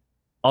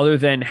other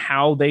than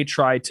how they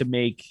try to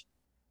make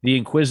the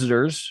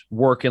Inquisitors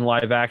work in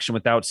live action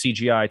without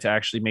CGI to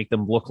actually make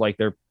them look like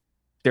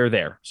they're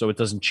there. So it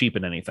doesn't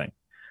cheapen anything.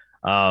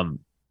 I'm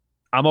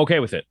okay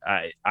with it.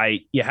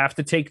 You have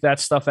to take that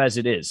stuff as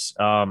it is.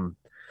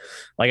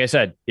 Like I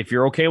said, if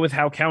you're okay with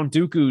how Count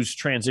Dooku's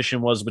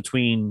transition was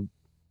between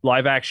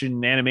live action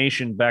and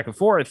animation back and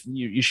forth,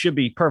 you should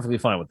be perfectly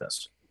fine with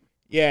this.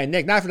 Yeah,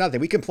 Nick, not for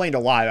nothing. We complained a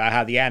lot about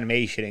how the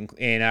animation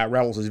in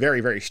Rebels was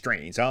very, very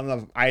strange. I don't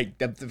know.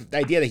 The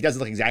idea that he doesn't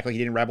look exactly like he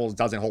did in Rebels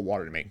doesn't hold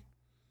water to me.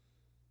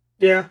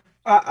 Yeah,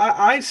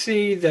 I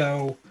see,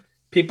 though,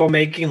 people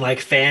making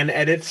like fan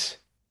edits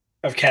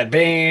of Cad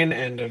Bane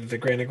and of the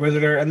Grand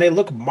Inquisitor, and they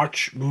look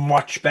much,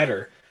 much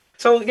better.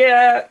 So,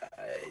 yeah,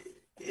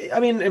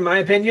 I mean, in my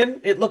opinion,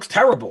 it looks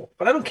terrible,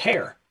 but I don't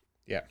care.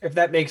 Yeah. If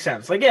that makes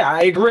sense. Like, yeah,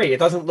 I agree. It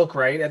doesn't look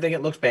right. I think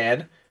it looks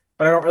bad,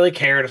 but I don't really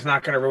care. It's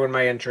not going to ruin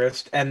my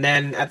interest. And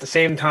then at the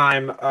same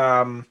time,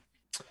 what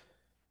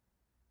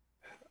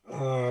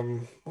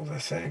was I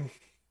saying?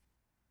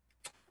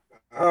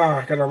 Oh,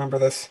 I got to remember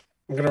this.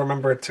 I'm going to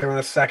remember it too in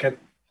a second.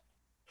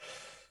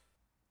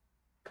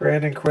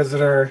 Grand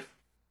Inquisitor.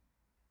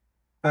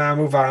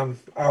 Move on.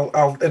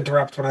 I'll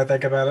interrupt when I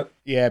think about it.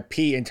 Yeah,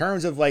 Pete, in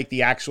terms of like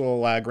the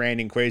actual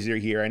Grand Inquisitor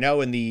here, I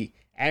know in the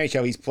anime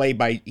show he's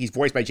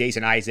voiced by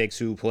Jason Isaacs,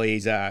 who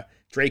plays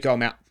Draco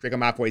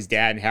Malfoy's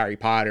dad in Harry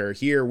Potter.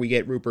 Here we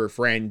get Rupert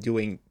Friend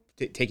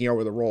taking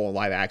over the role in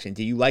live action.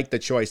 Do you like the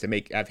choice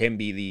to have him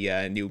be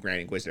the new Grand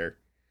Inquisitor?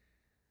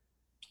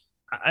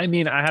 I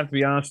mean, I have to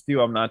be honest with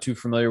you, I'm not too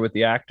familiar with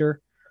the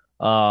actor.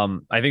 I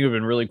think it would have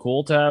been really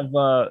cool to have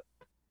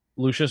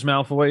Lucius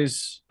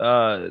Malfoy's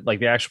like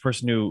the actual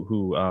person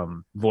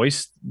who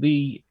voiced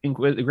the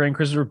Grand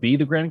Inquisitor be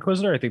the Grand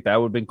Inquisitor. I think that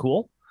would have been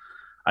cool.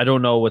 I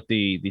don't know what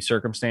the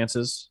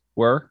circumstances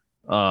were,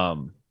 but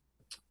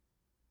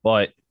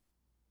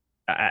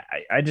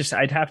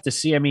I'd have to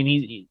see. I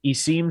mean, he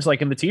seems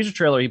like in the teaser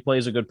trailer he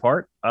plays a good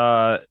part,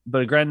 but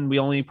again, we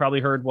only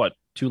probably heard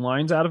 2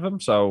 lines out of him,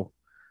 so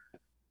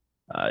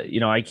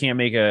I can't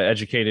make an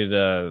educated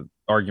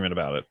argument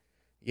about it.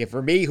 Yeah,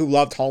 for me, who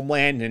loved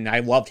Homeland, and I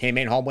loved him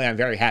in Homeland, I'm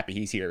very happy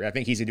he's here. I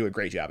think he's going to do a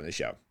great job in the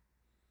show.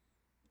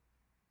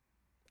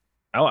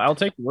 I'll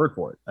take the word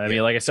for it. I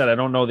mean, like I said, I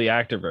don't know the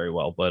actor very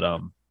well, but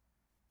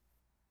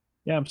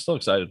yeah, I'm still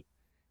excited.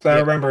 So I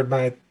remembered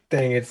my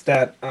thing. It's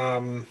that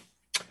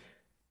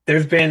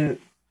there's been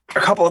a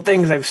couple of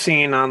things I've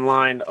seen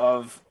online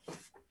of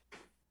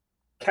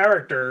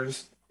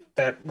characters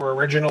that were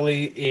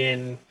originally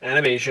in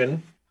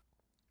animation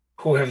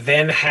who have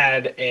then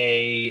had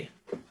a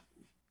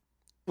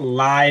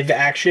live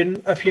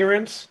action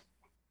appearance,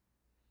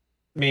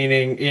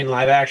 meaning in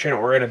live action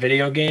or in a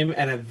video game,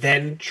 and have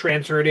then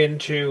transferred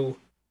into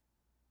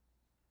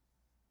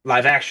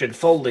live action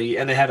fully,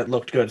 and they haven't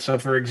looked good. So,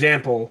 for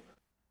example,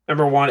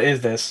 number one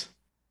is this,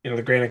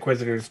 the Grand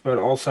Inquisitors, but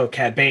also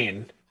Cad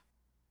Bane.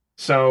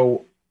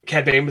 So,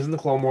 Cad Bane was in the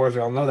Clone Wars,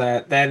 we all know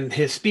that. Then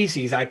his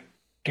species, I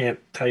can't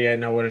tell you I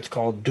know what it's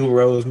called,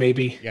 Duros,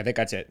 maybe? Yeah, I think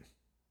that's it.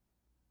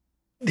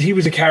 He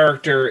was a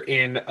character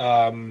in,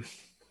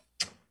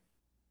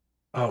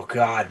 oh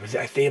God,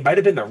 I think it might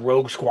have been the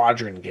Rogue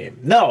Squadron game.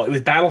 No, it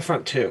was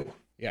Battlefront 2.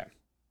 Yeah.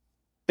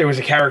 There was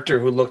a character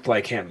who looked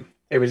like him.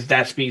 It was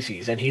that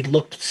species, and he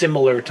looked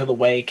similar to the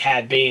way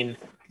Cad Bane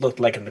looked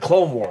like in the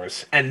Clone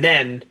Wars. And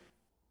then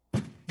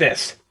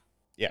this.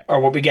 Yeah. Or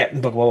what we get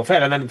in Book of Boba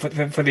Fett. And then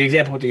for the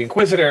example with the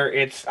Inquisitor,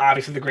 it's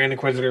obviously the Grand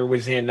Inquisitor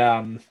was in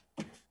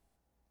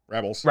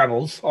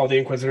Rebels, all the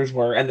Inquisitors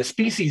were, and the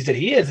species that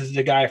he is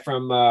the guy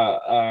from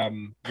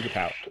Utapau.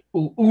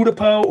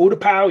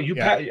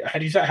 Yeah. How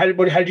did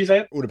you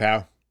say it?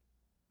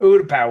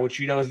 Utapau, which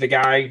is the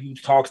guy who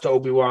talks to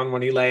Obi-Wan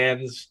when he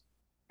lands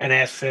and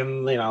asks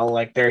him,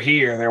 like they're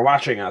here, they're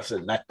watching us,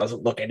 and that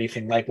doesn't look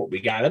anything like what we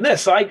got in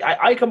this. So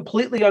I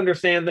completely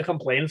understand the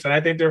complaints, and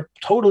I think they're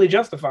totally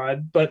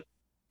justified, but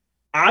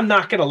I'm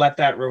not going to let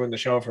that ruin the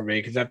show for me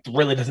because that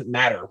really doesn't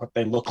matter what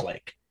they look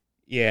like.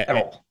 Yeah, at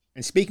all.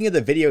 And speaking of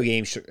the video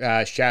game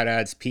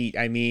shout-outs, Pete,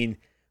 I mean,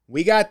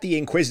 we got the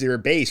Inquisitor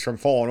base from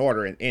Fallen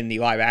Order in the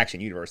live-action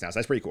universe now, so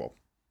that's pretty cool.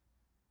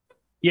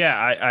 Yeah,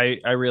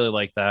 I really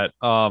like that.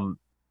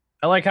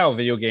 I like how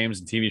video games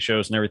and TV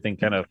shows and everything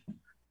kind of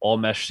all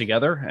mesh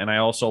together. And I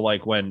also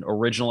like when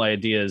original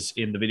ideas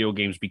in the video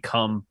games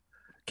become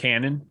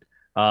canon.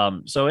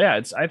 So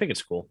yeah, I think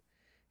it's cool.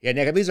 Yeah,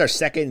 Nick, I believe this is our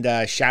second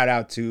shout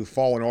out to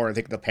Fallen Order. I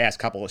think the past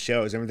couple of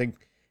shows. I think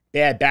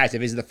Bad Batch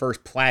is the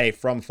first planet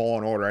from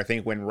Fallen Order. I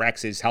think when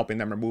Rex is helping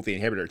them remove the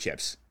inhibitor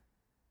chips.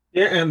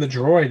 Yeah, and the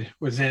droid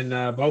was in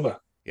Boba.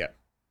 Yeah.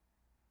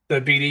 The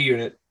BD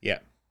unit. Yeah.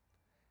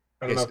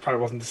 I don't know, it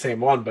probably wasn't the same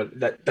one, but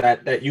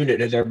that unit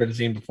has never been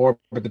seen before.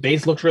 But the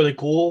base looks really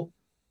cool.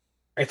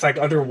 It's like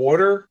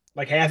underwater,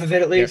 like half of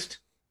it at least,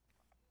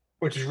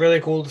 which is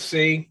really cool to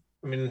see.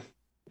 I mean,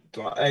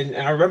 and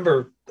I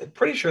remember,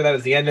 pretty sure that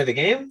was the end of the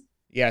game.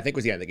 Yeah, I think it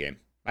was the end of the game.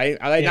 I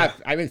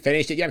haven't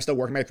finished it yet. I'm still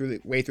working my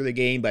way through the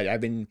game, but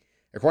I've been,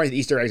 according to the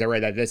Easter eggs I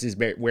read, that this is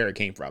where it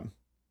came from.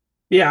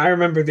 Yeah, I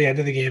remember the end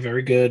of the game.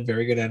 Very good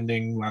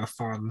ending. A lot of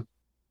fun.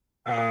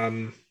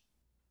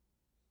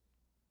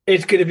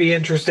 It's going to be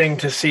interesting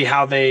to see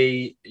how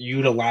they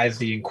utilize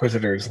the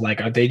Inquisitors. Like,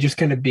 are they just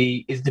going to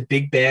be, is the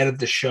big bad of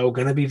the show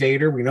going to be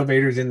Vader? We know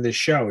Vader's in this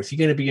show. Is he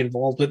going to be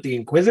involved with the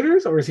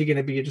Inquisitors, or is he going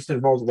to be just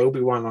involved with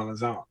Obi-Wan on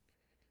his own?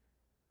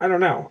 I don't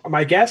know.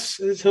 My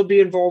guess is he'll be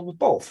involved with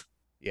both.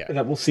 Yeah. And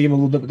that we'll see him a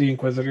little bit with the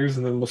Inquisitors,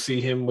 and then we'll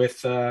see him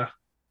with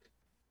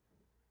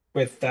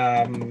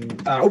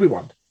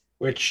Obi-Wan,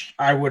 which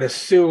I would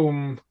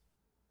assume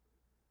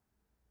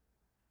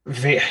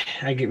we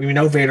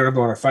know Vader and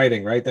Obi-Wan are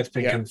fighting, right? That's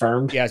been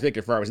confirmed. Yeah, it's been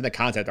confirmed. It was in the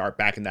concept art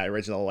back in that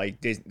original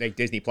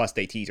Disney Plus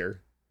Day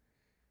teaser.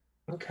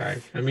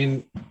 Okay. I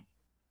mean,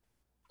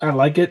 I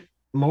like it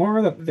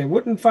more that they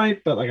wouldn't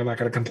fight, but like I'm not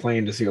going to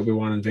complain to see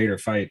Obi-Wan and Vader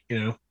fight,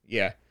 you know?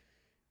 Yeah.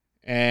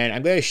 And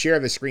I'm going to share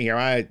the screen here.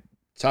 I want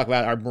to talk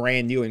about our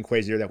brand new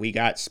Inquisitor that we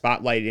got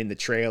spotlighted in the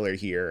trailer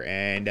here.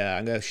 And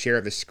I'm going to share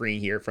the screen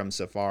here from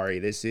Safari.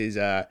 This is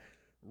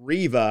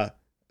Reva,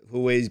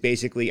 who is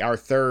basically our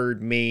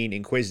third main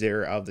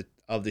Inquisitor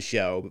of the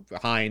show,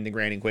 behind the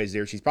Grand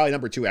Inquisitor. She's probably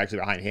number 2, actually,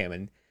 behind him.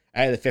 And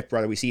I had the fifth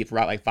brother. We see it for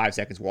about like 5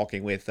 seconds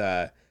walking with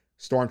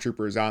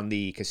stormtroopers on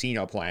the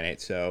casino planet.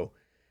 So,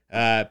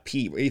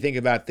 Pete, what do you think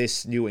about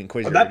this new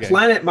Inquisitor? That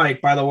planet, Mike,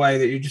 by the way,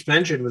 that you just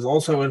mentioned was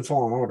also in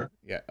Fallen Order.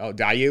 Yeah. Oh,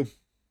 Daiyu?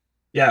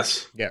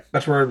 Yes. Yeah.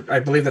 I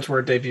believe that's where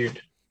it debuted.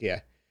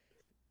 Yeah.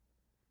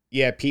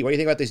 Yeah, Pete, what do you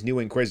think about this new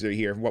Inquisitor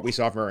here, from what we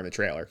saw from her in the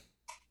trailer?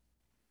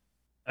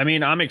 I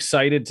mean, I'm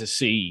excited to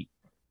see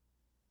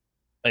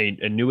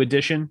a new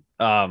addition.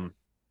 Not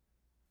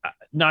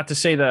to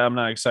say that I'm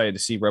not excited to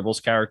see Rebels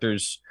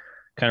characters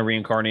kind of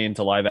reincarnate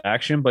into live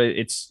action, but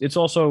it's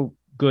also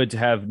good to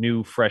have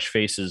new, fresh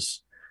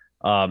faces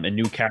and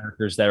new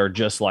characters that are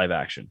just live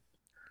action.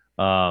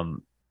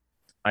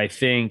 I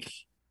think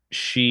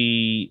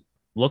she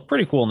looked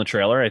pretty cool in the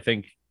trailer. I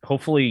think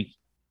hopefully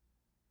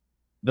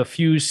the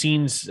few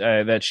scenes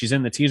that she's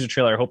in the teaser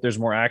trailer, I hope there's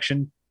more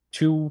action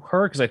to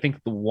her, because I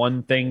think the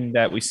one thing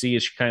that we see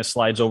is she kind of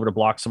slides over to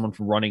block someone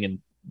from running and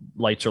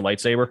lights her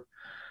lightsaber.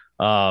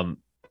 But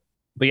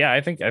yeah, I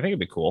think it'd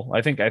be cool.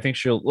 I think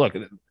she'll look.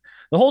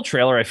 The whole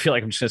trailer, I feel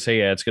like I'm just gonna say,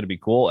 yeah, it's gonna be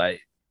cool.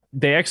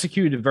 They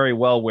executed very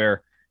well,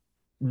 where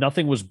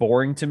nothing was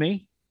boring to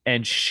me,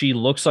 and she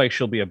looks like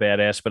she'll be a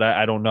badass. But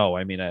I don't know.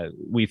 I mean,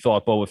 we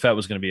thought Boba Fett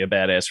was going to be a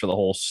badass for the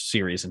whole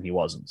series, and he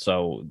wasn't.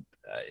 So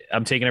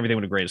I'm taking everything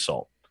with a grain of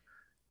salt.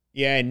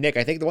 Yeah, and Nick,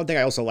 I think the one thing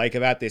I also like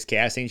about this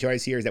casting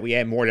choice here is that we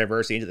add more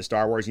diversity into the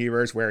Star Wars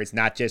universe, where it's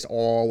not just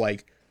all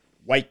like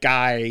white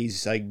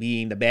guys like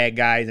being the bad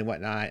guys and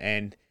whatnot,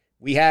 and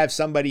we have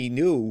somebody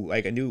new,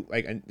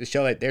 to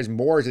show that there's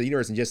more to the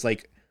universe than just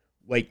like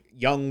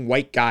young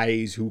white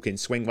guys who can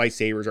swing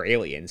lightsabers or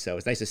aliens. So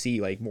it's nice to see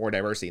like more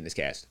diversity in this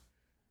cast.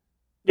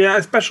 Yeah,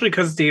 especially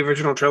because the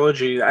original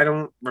trilogy, I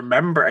don't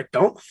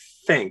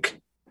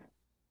think.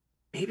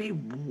 Maybe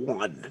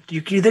one.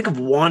 Can you think of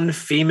one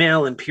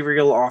female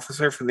Imperial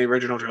officer from the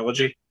original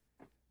trilogy?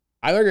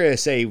 I was going to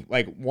say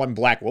like one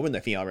black woman,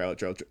 in the original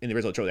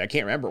trilogy. I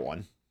can't remember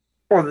one.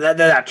 Well,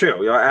 that too.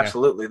 You know,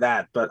 absolutely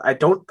that. But I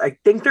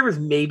think there was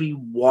maybe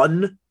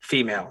one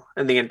female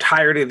in the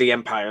entirety of the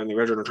Empire in the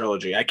original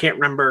trilogy. I can't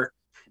remember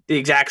the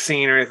exact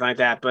scene or anything like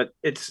that, but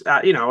it's,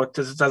 it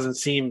just doesn't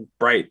seem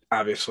right,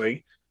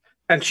 obviously.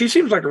 And she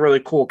seems like a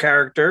really cool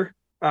character.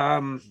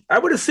 I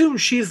would assume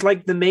she's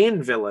like the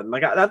main villain,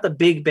 like not the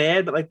big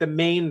bad, but like the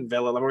main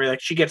villain, where like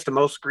she gets the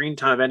most screen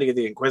time of any of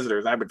the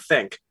Inquisitors, I would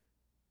think.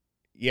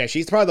 Yeah,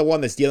 she's probably the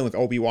one that's dealing with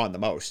Obi-Wan the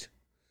most.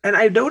 And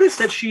I noticed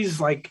that she's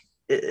like,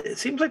 it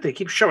seems like they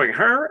keep showing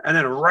her, and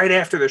then right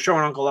after they're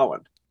showing Uncle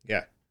Owen.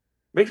 Yeah.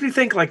 Makes me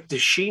think, like,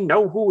 does she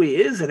know who he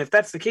is? And if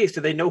that's the case,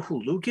 do they know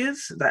who Luke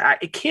is? I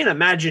can't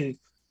imagine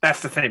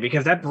that's the thing,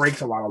 because that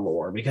breaks a lot of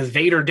lore, because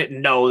Vader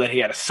didn't know that he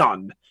had a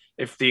son.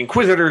 If the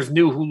Inquisitors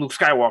knew who Luke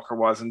Skywalker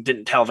was and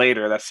didn't tell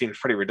Vader, that seems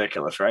pretty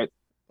ridiculous, right?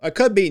 It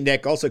could be,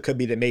 Nick. Also could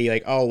be that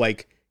maybe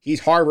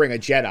he's harboring a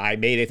Jedi.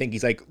 Maybe they think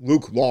he's like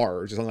Luke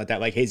Large or something like that.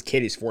 Like his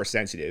kid is Force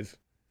sensitive.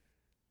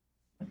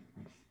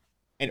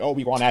 And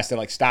Obi-Wan has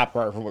to stop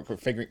her from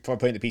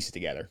putting the pieces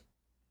together.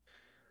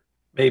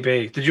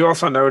 Maybe. Did you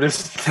also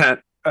notice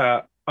that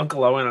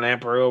Uncle Owen and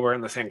Aunt Beru were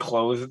in the same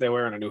clothes that they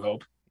were in A New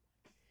Hope?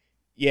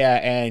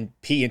 Yeah, and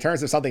Pete, in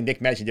terms of something Nick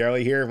mentioned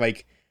earlier here,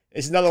 like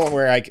it's another one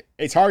where like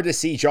it's hard to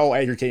see Joel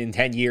Edgerton in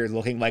 10 years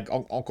looking like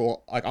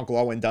Uncle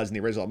Owen does in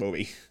the original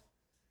movie.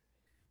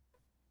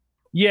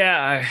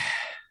 Yeah,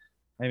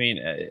 I mean,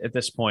 at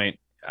this point,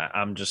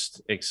 I'm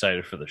just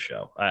excited for the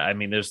show. I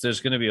mean, there's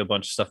going to be a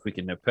bunch of stuff we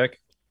can nitpick.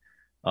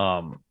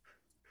 Um,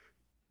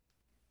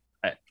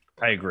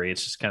 I agree.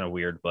 It's just kind of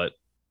weird, but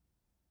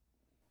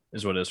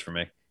is what it is for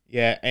me.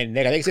 Yeah, and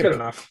Nick, I think It's good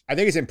enough. I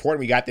think it's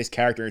important we got this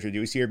character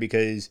introduced here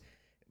because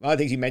one of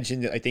the things you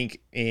mentioned, I think,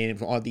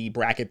 on the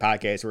bracket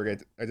podcast we're going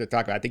to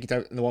talk about, I think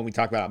the one we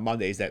talked about on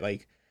Monday is that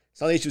like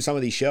some of the issues with some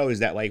of these shows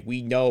that like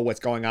we know what's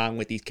going on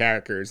with these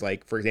characters.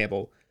 Like for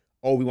example,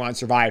 Obi-Wan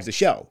survives the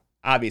show,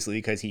 obviously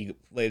because he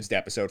lives to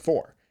episode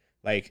 4.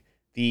 Like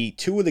the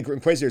two of the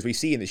Inquisitors we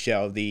see in the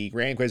show, the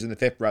Grand Inquisitor and the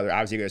Fifth Brother,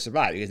 obviously going to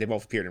survive because they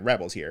both appeared in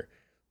Rebels here.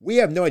 We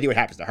have no idea what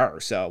happens to her,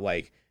 so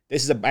like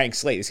this is a blank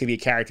slate. This could be a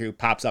character who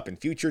pops up in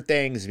future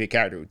things. This could be a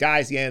character who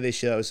dies at the end of this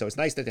show. So it's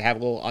nice that to have a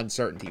little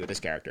uncertainty with this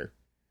character.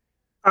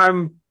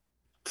 I'm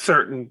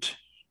certain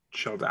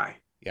she'll die.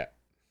 Yeah.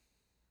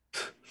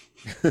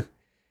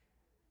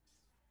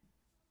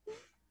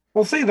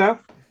 We'll see though.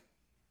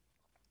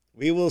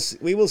 We will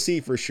see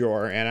for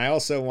sure. And I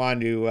also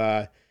want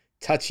to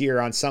touch here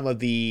on some of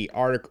the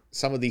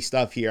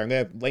stuff here. I'm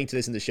going to link to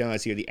this in the show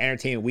notes here. The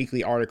Entertainment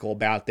Weekly article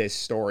about this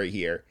story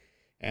here.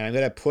 And I'm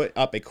going to put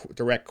up a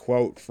direct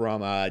quote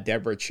from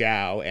Deborah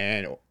Chow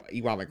and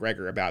Ewan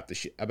McGregor about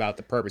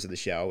the purpose of the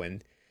show.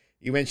 And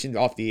you mentioned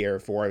off the air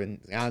before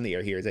and on the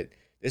air here that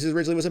this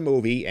originally was a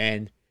movie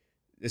and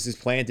this is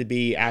planned to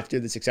be after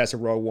the success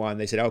of Rogue One.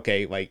 They said,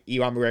 okay, like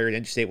Ewan McGregor and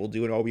Interstate will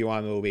do an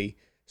Obi-Wan movie.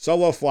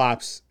 Solo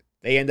flops.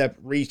 They end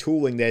up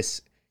retooling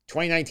this.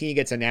 2019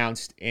 gets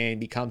announced and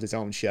becomes its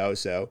own show.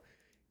 So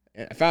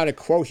I found a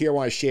quote here I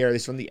want to share.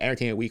 This is from the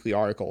Entertainment Weekly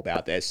article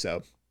about this.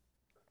 So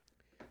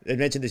they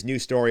mentioned this new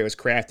story was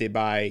crafted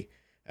by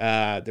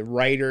the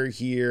writer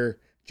here,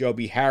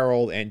 Joby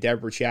Harold, and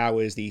Deborah Chow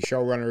is the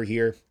showrunner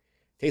here.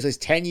 It takes place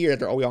 10 years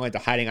after Obi-Wan went to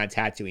hiding on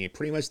Tatooine,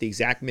 pretty much the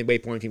exact midway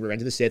point between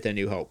Revenge of the Sith and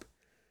New Hope.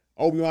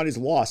 Obi-Wan is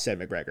lost, said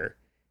McGregor.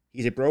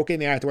 He's a broken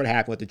man after what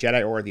happened with the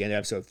Jedi Order at the end of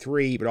episode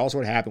 3, but also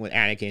what happened with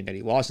Anakin, that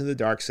he lost into the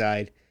dark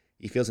side.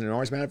 He feels an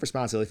enormous amount of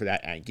responsibility for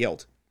that and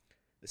guilt.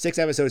 The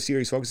 6-episode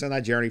series focuses on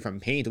that journey from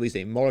pain to at least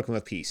a modicum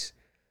of peace.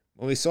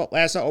 When we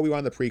last saw Obi-Wan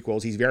in the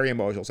prequels, he's very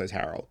emotional, says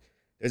Harold.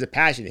 There's a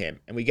passion in him,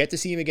 and we get to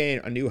see him again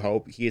in A New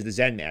Hope. He is the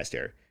Zen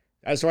Master.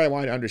 That's what I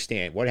wanted to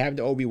understand. What happened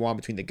to Obi-Wan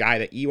between the guy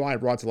that Ewan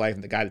brought to life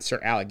and the guy that Sir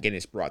Alec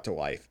Guinness brought to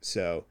life?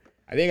 So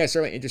I think that's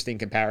certainly an interesting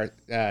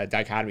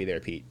dichotomy there,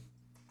 Pete.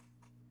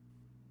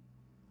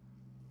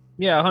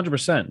 Yeah,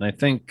 100%. And I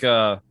think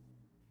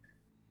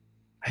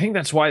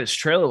that's why this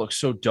trailer looks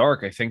so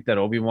dark. I think that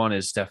Obi-Wan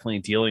is definitely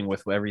dealing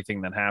with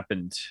everything that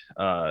happened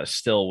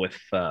still with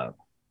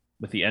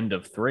the end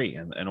of 3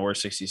 and Order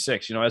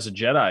 66. You know, as a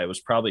Jedi, it was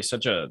probably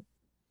such a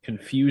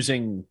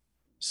confusing,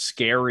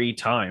 scary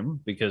time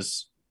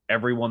because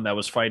everyone that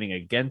was fighting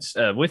against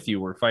with you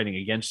were fighting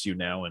against you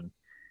now, and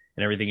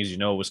everything, as you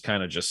know, was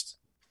kind of just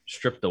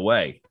stripped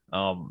away.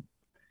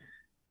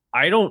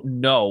 I don't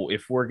know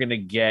if we're going to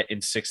get in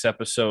 6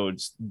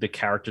 episodes the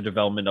character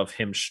development of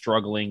him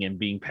struggling and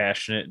being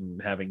passionate and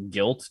having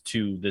guilt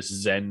to this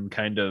Zen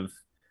kind of,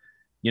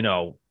 you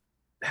know,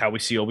 how we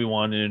see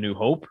Obi-Wan in A New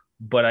Hope.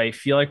 But I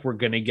feel like we're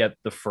going to get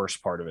the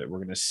first part of it. We're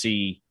going to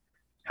see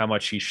how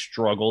much he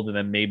struggled and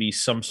then maybe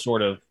some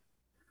sort of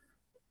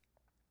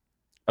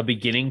a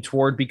beginning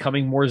toward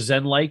becoming more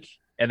Zen-like.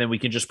 And then we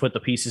can just put the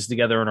pieces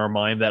together in our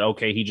mind that,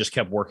 okay, he just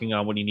kept working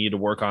on what he needed to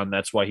work on.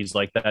 That's why he's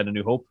like that in A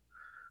New Hope.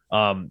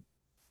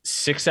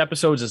 6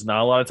 episodes is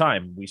not a lot of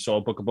time. We saw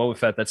a Book of Boba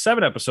Fett that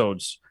 7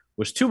 episodes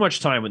was too much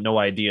time with no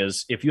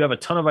ideas. If you have a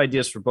ton of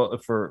ideas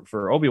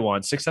for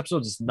Obi-Wan, 6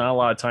 episodes is not a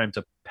lot of time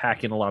to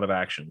pack in a lot of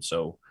action.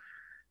 So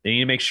they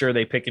need to make sure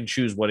they pick and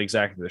choose what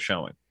exactly they're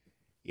showing.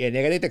 Yeah,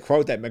 Nick, I think the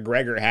quote that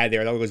McGregor had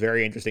there, that was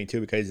very interesting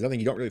too, because something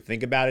you don't really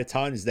think about a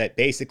ton is that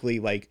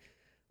basically, like,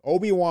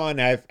 Obi-Wan,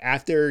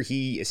 after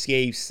he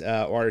escapes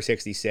Order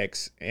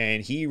 66,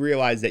 and he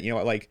realized that, you know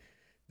what, like,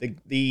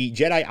 the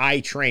Jedi I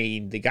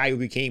trained, the guy who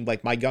became,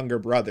 like, my younger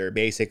brother,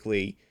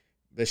 basically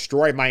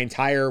destroyed my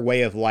entire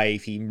way of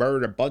life. He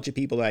murdered a bunch of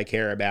people that I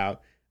care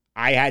about.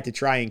 I had to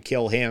try and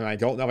kill him. I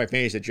don't know if I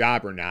finished the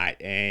job or not.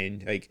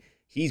 And, like,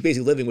 he's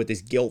basically living with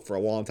this guilt for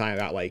a long time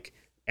about, like,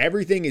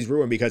 everything is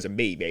ruined because of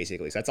me,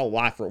 basically. So that's a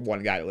lot for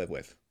one guy to live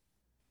with.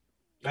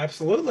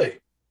 Absolutely.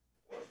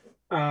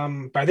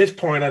 By this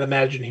point, I'd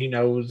imagine he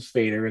knows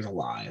Vader is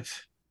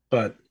alive,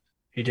 but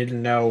he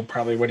didn't know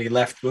probably when he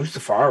left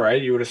Mustafar,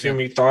 right? You would assume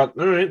he thought,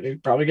 all right, he's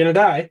probably going to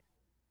die.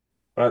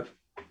 But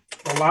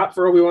a lot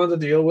for Obi-Wan to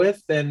deal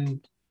with, and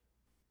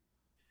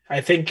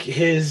I think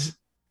his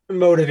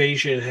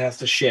motivation has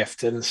to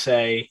shift and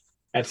say,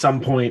 at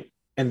some point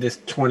in this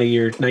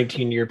 20-year,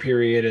 19-year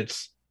period,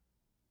 it's,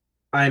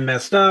 I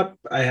messed up.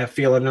 I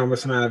feel an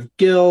enormous amount of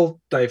guilt.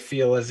 I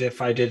feel as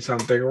if I did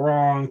something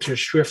wrong, to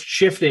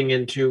shifting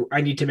into,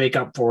 I need to make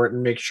up for it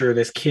and make sure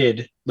this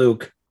kid,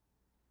 Luke,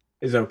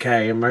 is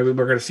okay. And maybe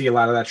we're going to see a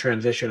lot of that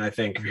transition, I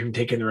think, of him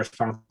taking the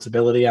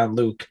responsibility on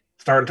Luke,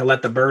 starting to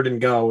let the burden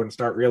go and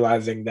start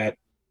realizing that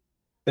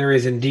there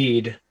is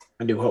indeed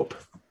a new hope.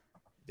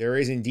 There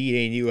is indeed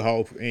a new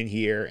hope in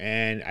here.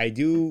 And I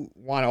do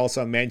want to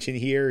also mention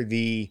here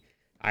the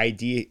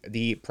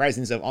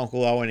presence of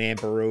Uncle Owen and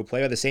Beru,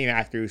 played by the same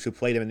actors who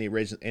played him in the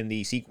original, in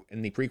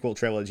the prequel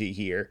trilogy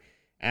here.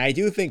 And I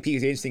do think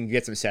it's interesting to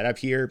get some setup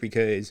here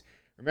because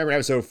remember in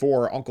episode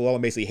 4, Uncle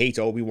Owen basically hates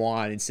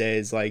Obi-Wan and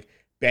says, like,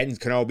 Ben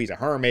Kenobi's a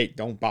hermit,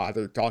 don't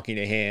bother talking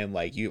to him,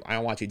 like, I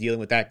don't want you dealing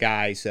with that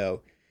guy.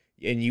 So,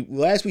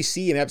 and as we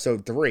see in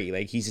episode 3,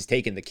 like, he's just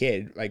taking the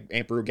kid, like,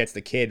 Aunt Beru gets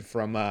the kid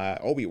from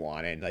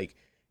Obi-Wan, and, like,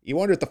 you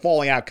wonder if the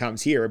falling out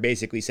comes here. It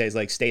basically says,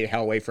 like, stay the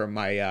hell away from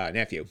my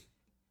nephew.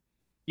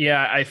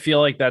 Yeah, I feel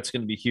like that's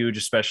going to be huge,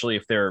 especially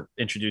if they're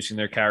introducing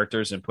their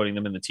characters and putting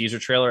them in the teaser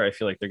trailer. I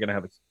feel like they're going to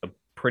have a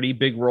pretty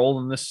big role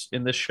in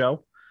this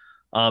show,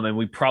 and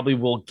we probably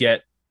will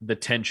get the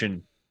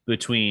tension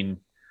between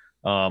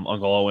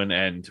Uncle Owen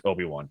and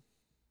Obi-Wan.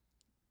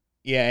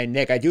 Yeah, and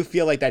Nick, I do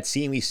feel like that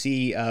scene we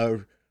see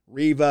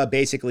Reva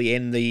basically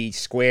in the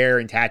square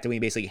in Tatooine,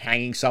 basically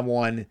hanging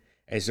someone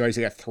as always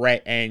like a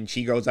threat, and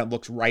she goes up,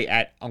 looks right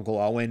at Uncle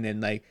Owen,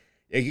 and like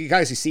you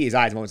guys see his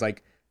eyes, and it's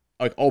like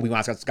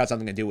Obi-Wan's got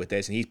something to do with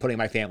this, and he's putting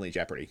my family in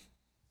jeopardy.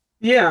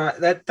 Yeah,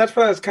 that's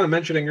what I was kind of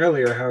mentioning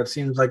earlier, how it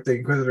seems like the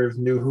Inquisitors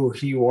knew who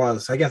he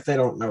was. I guess they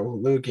don't know who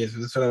Luke is.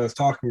 That's what I was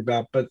talking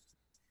about. But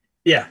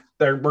yeah,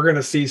 we're going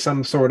to see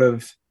some sort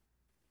of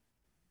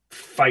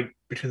fight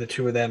between the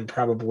two of them,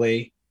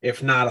 probably.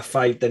 If not a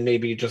fight, then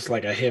maybe just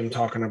like a him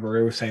talking to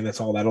Beru, saying that's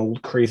all that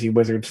old crazy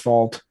wizard's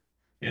fault,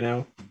 you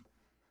know?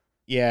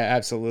 Yeah,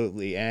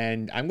 absolutely.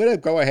 And I'm going to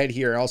go ahead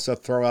here and also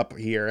throw up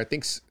here. I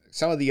think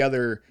some of the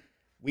other...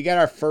 We got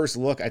our first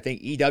look. I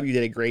think EW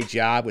did a great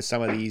job with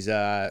some of these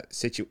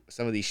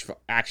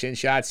action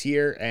shots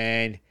here,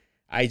 and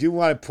I do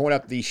want to point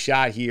up the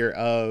shot here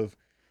of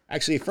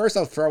actually first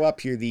I'll throw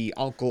up here the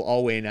Uncle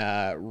Owen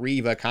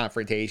Reva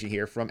confrontation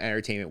here from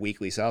Entertainment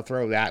Weekly. So I'll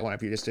throw that one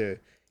up here just to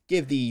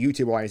give the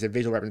YouTube audience a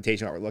visual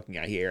representation of what we're looking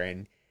at here,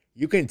 and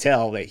you can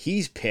tell that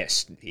he's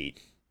pissed, Pete.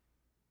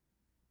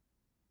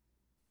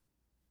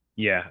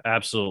 Yeah,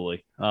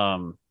 absolutely.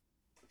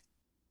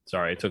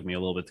 Sorry, it took me a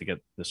little bit to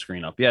get the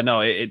screen up. Yeah,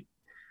 no,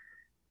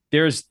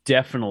 there's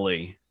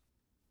definitely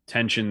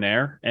tension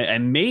there.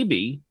 And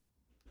maybe,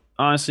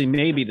 honestly,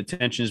 maybe the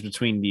tension is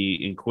between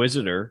the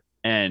Inquisitor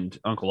and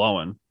Uncle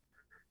Owen.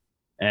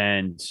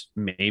 And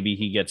maybe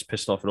he gets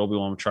pissed off at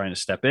Obi-Wan trying to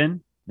step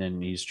in.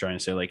 And he's trying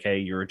to say, like, hey,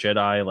 you're a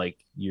Jedi. Like,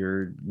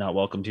 you're not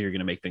welcome here. You're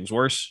going to make things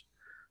worse.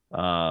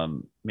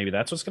 Maybe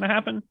that's what's going to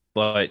happen.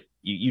 But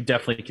you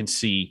definitely can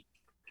see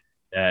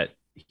that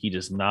he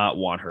does not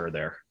want her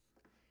there.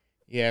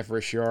 Yeah,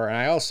 for sure. And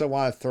I also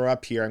want to throw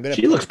up here.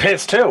 She looks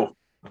pissed too.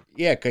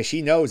 Yeah, because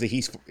she knows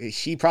that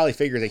she probably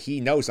figures that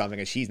he knows something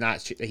and he's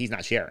not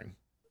sharing.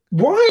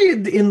 Why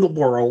in the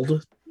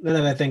world, now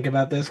that I think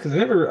about this, because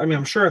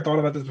I'm sure I thought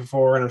about this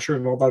before, and I'm sure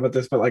we've all thought about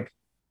this, but like,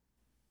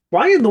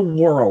 why in the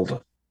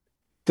world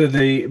did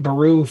the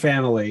Beru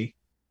family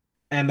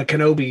and the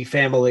Kenobi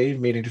family,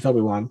 meaning just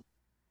Obi-Wan,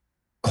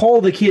 call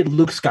the kid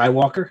Luke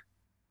Skywalker?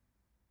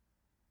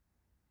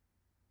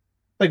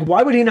 Like,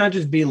 why would he not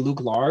just be Luke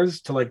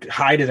Lars to like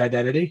hide his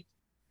identity?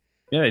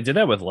 Yeah, they did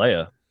that with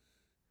Leia.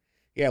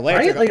 Yeah, Leia.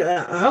 Right?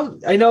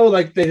 Like, I know,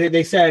 like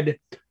they said,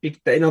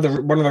 one of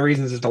the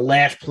reasons is the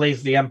last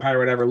place the Empire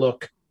would ever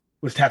look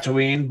was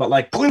Tatooine, but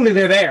like clearly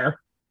they're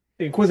there.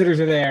 The Inquisitors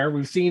are there.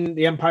 We've seen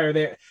the Empire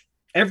there.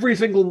 Every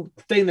single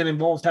thing that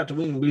involves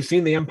Tatooine, we've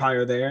seen the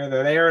Empire there.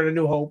 They're there in A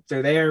New Hope.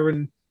 They're there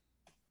in,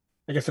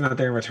 I guess they're not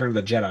there in Return of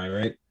the Jedi,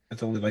 right?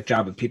 That's only like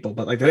Jabba people,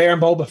 but like they're there in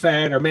Boba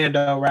Fett or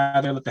Mando,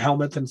 rather, like the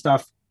helmets and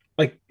stuff.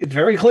 Like it's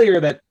very clear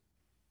that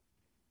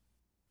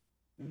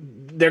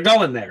they're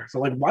going there. So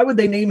like, why would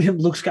they name him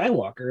Luke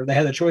Skywalker if they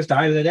had the choice to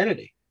hide his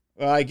identity?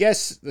 Well, I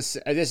guess this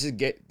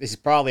is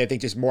probably, I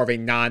think, just more of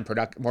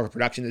a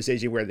production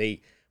decision where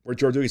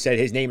George Lucas said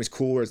his name is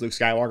cooler as Luke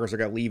Skywalker, so they're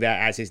going to leave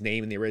that as his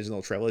name in the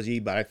original trilogy.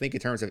 But I think in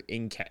terms of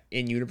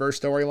in-universe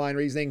storyline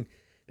reasoning,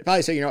 they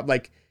probably say,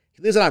 like,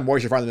 he lives on a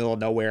moisture farm in the middle of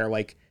nowhere.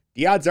 Like,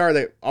 the odds are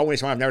that Owen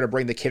is never to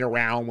bring the kid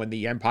around when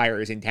the Empire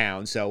is in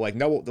town. So, like,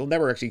 no, they'll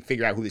never actually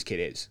figure out who this kid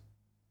is.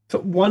 So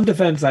one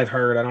defense I've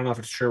heard, I don't know if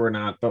it's true or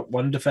not, but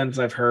one defense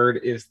I've heard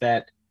is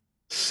that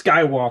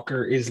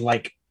Skywalker is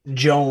like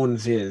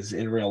Jones is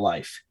in real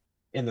life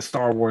in the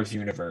Star Wars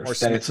universe.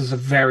 That it's just a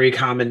very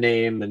common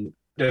name, and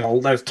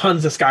there's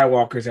tons of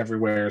Skywalkers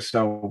everywhere,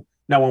 so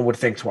no one would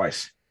think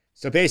twice.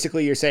 So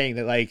basically, you're saying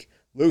that like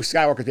Luke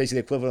Skywalker is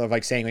basically the equivalent of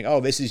like saying like, oh,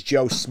 this is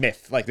Joe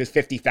Smith. Like there's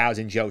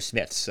 50,000 Joe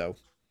Smiths. So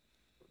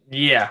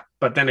yeah,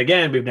 but then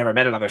again, we've never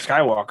met another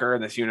Skywalker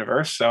in this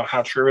universe. So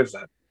how true is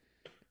that?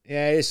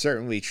 Yeah, it is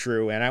certainly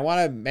true. And I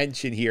want to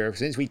mention here,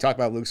 since we talk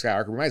about Luke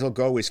Skywalker, we might as well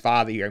go with his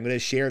father here. I'm going to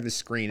share the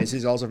screen. This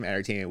is also from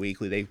Entertainment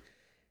Weekly. They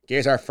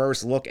gave us our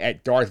first look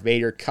at Darth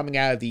Vader coming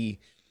out of the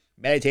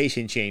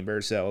meditation chamber.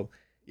 So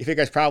you think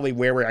that's probably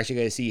where we're actually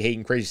going to see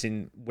Hayden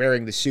Christensen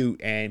wearing the suit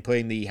and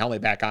putting the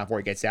helmet back on before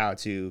he gets out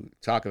to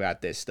talk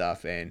about this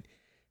stuff. And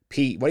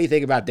Pete, what do you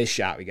think about this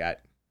shot we got?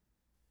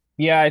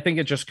 Yeah, I think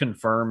it just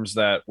confirms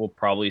that we'll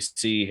probably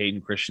see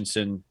Hayden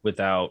Christensen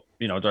without,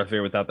 Darth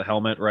Vader without the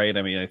helmet, right?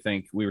 I mean, I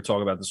think we were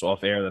talking about this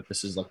off air that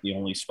this is like the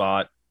only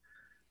spot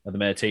of the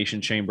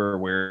meditation chamber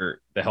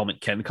where the helmet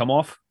can come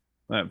off.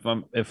 If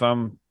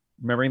I'm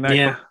remembering that.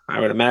 Yeah, I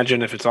would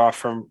imagine if it's off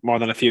for more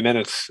than a few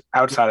minutes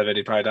outside of it,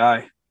 he'd probably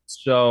die.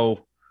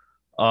 So,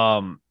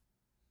 and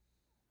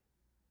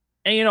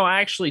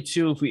actually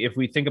too, if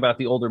we think about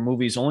the older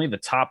movies, only the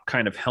top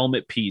kind of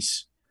helmet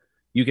piece,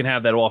 you can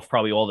have that off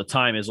probably all the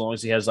time as long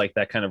as he has like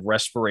that kind of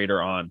respirator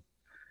on.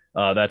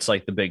 That's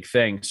like the big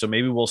thing. So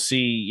maybe we'll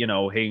see,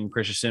 Hayden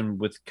Christensen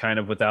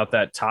without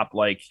that top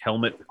like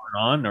helmet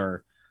on,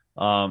 or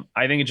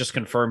I think it just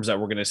confirms that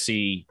we're going to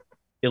see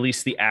at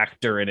least the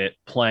actor in it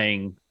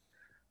playing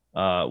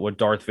what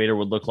Darth Vader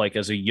would look like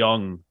as a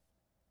young,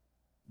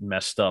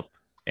 messed up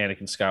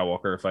Anakin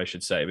Skywalker, if I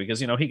should say, because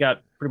he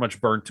got pretty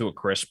much burned to a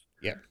crisp.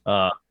 Yeah.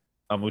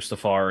 On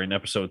Mustafar in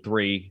Episode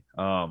 3.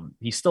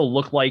 He still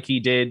looked like he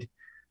did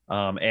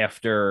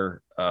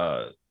after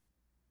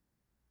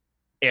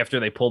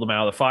they pulled him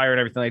out of the fire and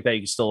everything like that.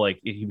 You can still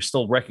he was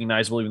still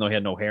recognizable even though he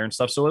had no hair and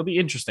stuff. So it'll be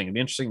interesting. It'll be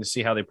interesting to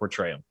see how they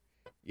portray him.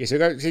 Yeah,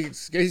 so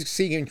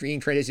seeing him being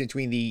transition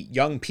between the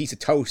young piece of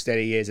toast that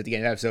he is at the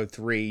end of Episode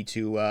 3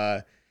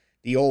 to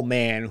the old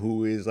man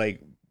who is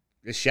like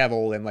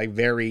disheveled and like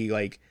very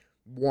like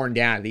worn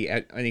down.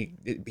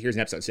 Here's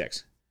in Episode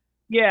 6.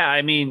 Yeah,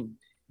 I mean,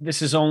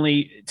 this is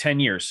only 10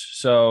 years,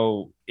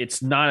 so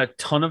it's not a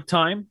ton of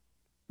time,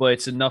 but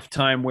it's enough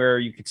time where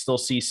you could still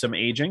see some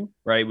aging,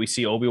 right? We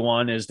see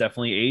Obi-Wan is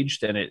definitely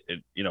aged, and it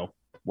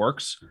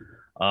works.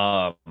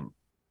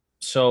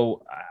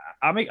 So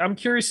I'm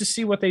curious to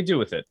see what they do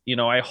with it.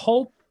 I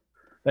hope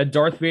that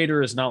Darth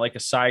Vader is not like a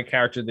side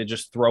character they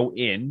just throw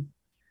in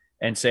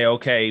and say,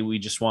 okay, we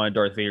just wanted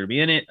Darth Vader to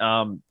be in it.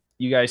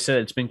 You guys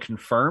said it's been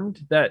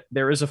confirmed that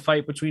there is a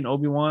fight between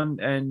Obi-Wan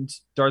and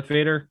Darth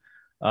Vader.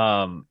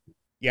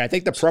 Yeah, I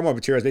think the promo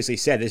materials basically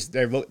said this.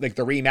 They're like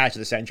the rematch of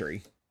the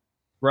century.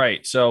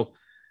 Right. So,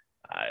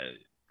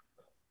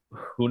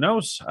 who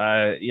knows?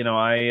 I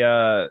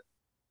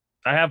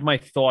have my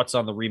thoughts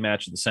on the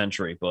rematch of the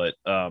century, but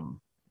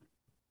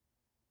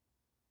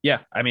yeah,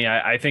 I mean,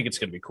 I think it's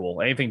going to be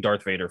cool. Anything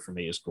Darth Vader for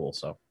me is cool.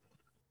 So,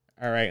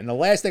 all right. And the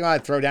last thing I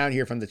want to throw down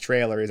here from the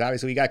trailer is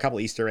obviously we got a couple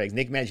Easter eggs.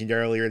 Nick mentioned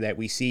earlier that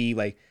we see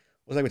looks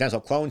like a potential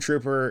clone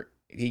trooper.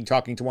 He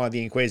talking to one of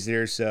the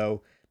Inquisitors.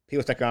 So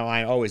people stuck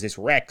online. Oh, is this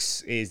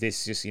Rex? Is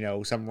this just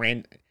some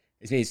random?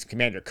 Is this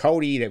Commander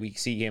Cody that we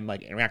see him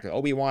like interact with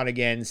Obi-Wan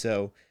again?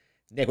 So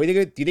Nick, do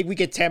you think we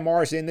get Tim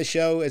Morrison in the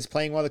show as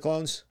playing one of the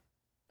clones?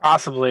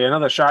 Possibly.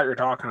 Another shot you're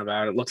talking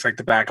about. It looks like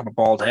the back of a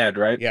bald head,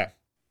 right? Yeah.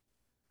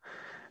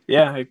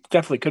 Yeah, it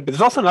definitely could be.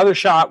 There's also another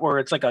shot where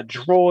it's like a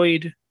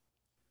droid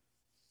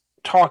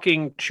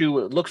talking to,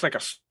 it looks like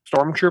a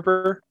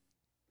stormtrooper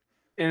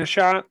in a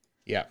shot.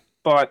 Yeah.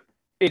 But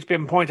it's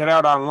been pointed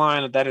out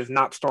online that is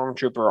not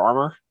stormtrooper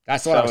armor.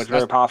 That's what it's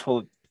very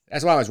possible.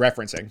 That's what I was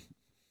referencing.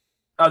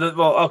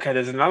 Well, okay,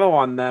 there's another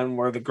one then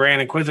where the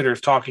Grand Inquisitor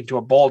is talking to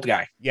a bald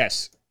guy.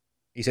 Yes.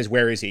 He says,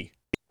 where is he?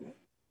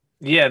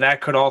 Yeah, that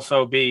could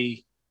also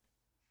be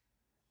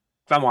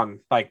someone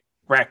like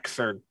Rex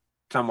or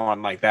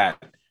someone like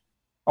that.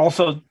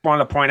 Also,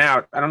 want to point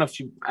out, I don't know if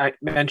I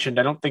mentioned,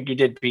 I don't think you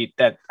did, Pete,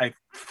 that I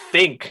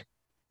think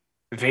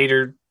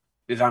Vader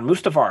is on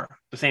Mustafar,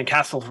 the same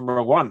castle from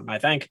Rogue One, I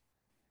think.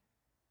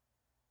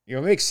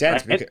 It makes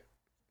sense. Right?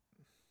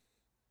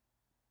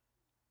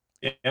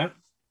 Yeah.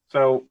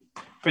 So,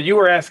 but you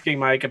were asking,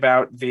 Mike,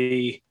 about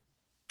the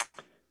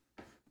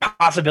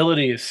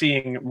possibility of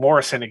seeing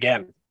Morrison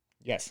again.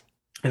 Yes.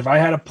 If I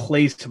had to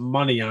place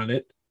money on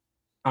it,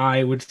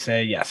 I would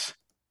say yes.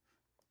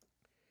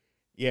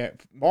 Yeah,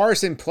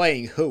 Morrison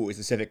playing who is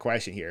the specific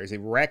question here. Is it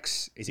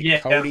Rex? Is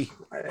it Cody?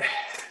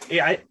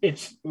 Yeah,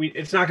 it's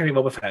not going to be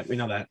Boba Fett. We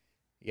know that.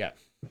 Yeah.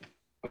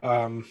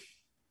 I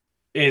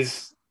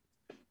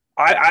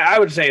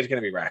would say it's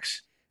going to be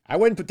Rex. I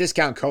wouldn't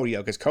discount Cody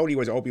though, because Cody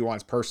was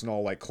Obi-Wan's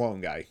personal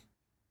clone guy.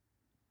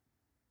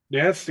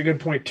 Yeah, that's a good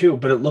point too.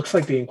 But it looks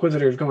like the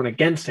Inquisitor is going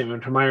against him,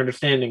 and from my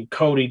understanding,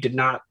 Cody did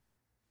not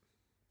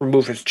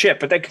remove his chip.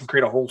 But they can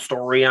create a whole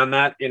story on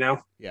that, Yeah.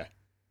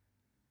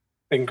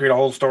 They can create a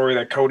whole story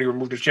that Cody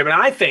removed his chip. And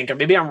I think,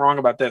 maybe I'm wrong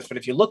about this, but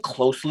if you look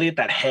closely at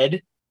that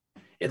head,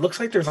 it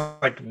looks like there's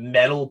like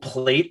metal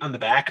plate on the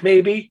back,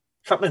 maybe.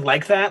 Something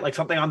like that, like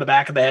something on the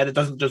back of the head. It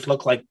doesn't just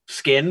look like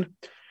skin.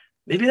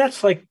 Maybe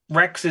that's like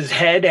Rex's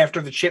head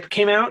after the chip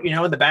came out,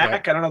 in the back.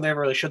 Right. I don't know if they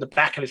ever really showed the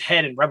back of his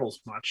head in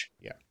Rebels much.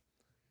 Yeah.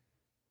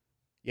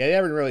 Yeah, they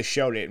never really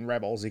showed it in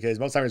Rebels because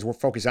most times we're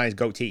focused on his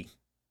goatee.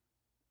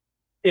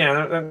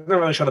 Yeah, they don't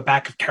really show the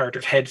back of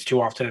characters' heads too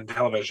often in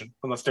television,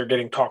 unless they're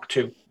getting talked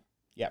to.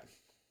 Yeah.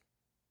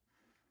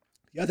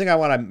 The other thing I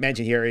want to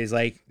mention here is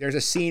there's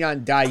a scene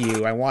on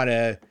Dayu I want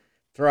to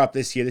throw up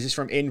this here. This is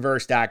from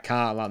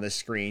Inverse.com on the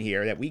screen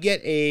here that we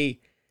get a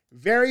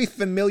very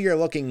familiar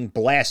looking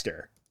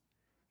blaster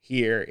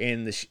here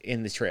in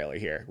the trailer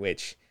here,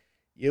 which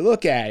you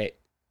look at it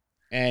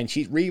and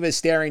Reva's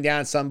staring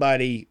down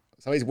somebody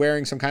somebody's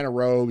wearing some kind of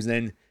robes, and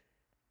then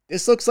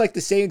this looks like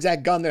the same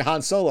exact gun that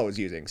Han Solo is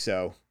using.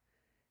 So,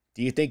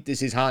 do you think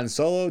this is Han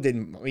Solo?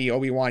 Did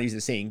Obi-Wan use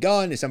the same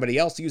gun? Is somebody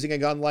else using a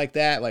gun like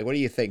that? Like, what do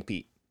you think,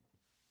 Pete?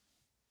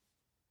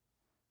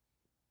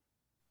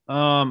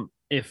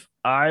 If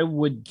I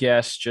would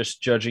guess,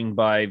 just judging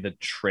by the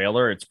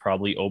trailer, it's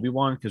probably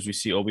Obi-Wan, because we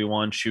see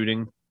Obi-Wan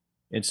shooting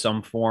in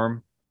some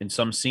form in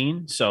some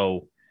scene.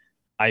 So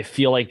I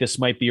feel like this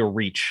might be a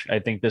reach. I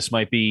think this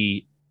might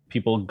be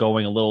people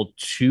going a little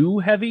too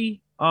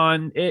heavy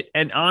on it.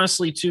 And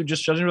honestly, too,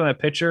 just judging by that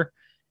picture,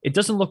 it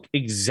doesn't look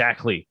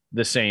exactly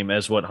the same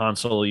as what Han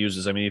Solo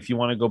uses. I mean, if you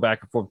want to go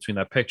back and forth between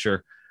that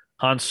picture,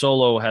 Han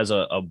Solo has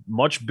a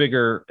much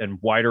bigger and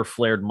wider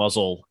flared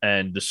muzzle,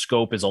 and the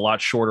scope is a lot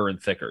shorter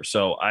and thicker.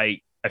 So I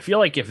feel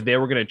like if they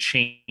were going to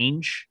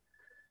change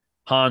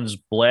Han's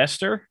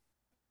blaster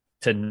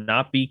to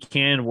not be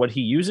canned what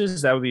he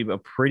uses, that would be a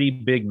pretty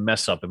big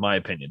mess up, in my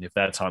opinion, if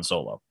that's Han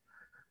Solo.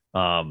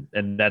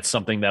 And that's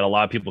something that a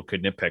lot of people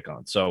could nitpick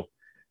on. So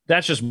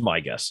that's just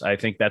my guess. I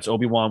think that's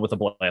Obi-Wan with a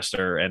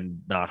blaster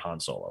and not Han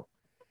Solo.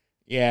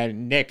 Yeah,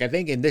 Nick, I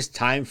think in this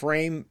time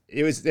frame,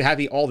 it had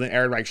the Alden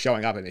Ehrenreich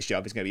showing up in this show.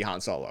 It's going to be Han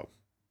Solo.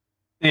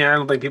 Yeah, I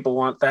don't think people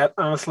want that,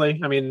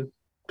 honestly. I mean,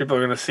 people are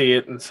going to see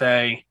it and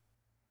say,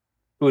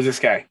 who is this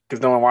guy?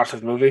 Because no one watched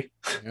this movie.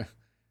 Yeah.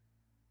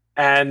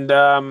 And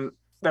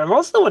there's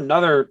also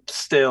another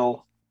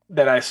still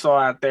that I saw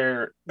out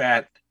there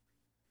that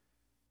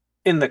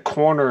in the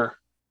corner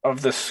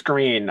of the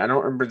screen, I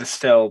don't remember the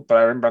still, but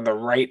I remember on the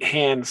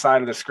right-hand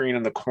side of the screen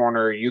in the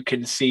corner, you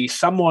can see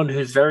someone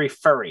who's very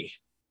furry.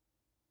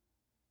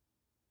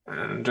 And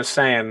I'm just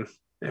saying,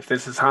 if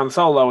this is Han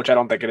Solo, which I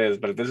don't think it is,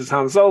 but if this is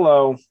Han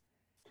Solo,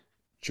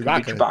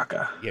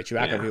 Chewbacca. Yeah,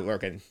 Chewbacca will be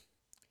lurking.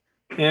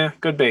 Yeah,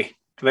 could be.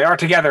 They are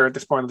together at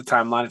this point of the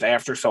timeline. It's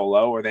after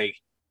Solo, or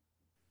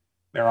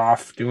they're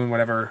off doing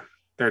whatever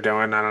they're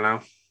doing. I don't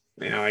know.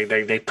 You know,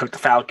 they took the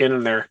Falcon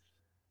and they're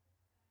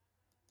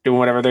doing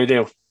whatever they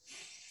do.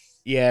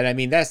 Yeah, and I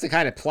mean, that's the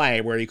kind of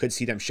play where you could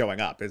see them showing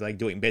up. It's like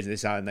doing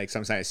business on like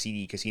some kind of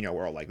CD casino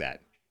world like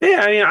that.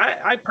 Yeah, I mean,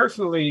 I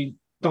personally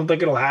don't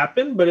think it'll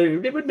happen, but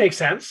it would make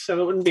sense,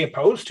 and I wouldn't be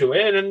opposed to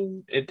it,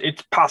 and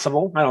it's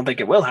possible. I don't think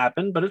it will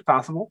happen, but it's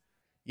possible.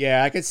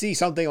 Yeah, I could see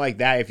something like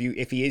that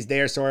if he is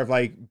there, sort of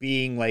like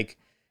being like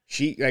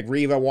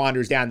Reva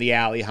wanders down the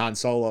alley, Han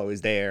Solo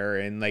is there,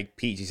 and like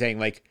Pete, he's saying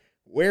like,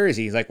 "Where is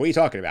he?" He's like, "What are you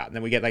talking about?" And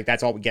then we get like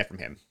that's all we get from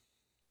him.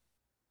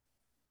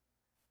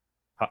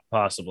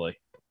 Possibly.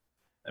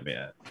 I mean,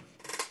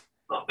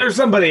 there's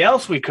somebody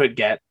else we could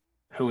get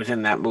who was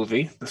in that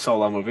movie, the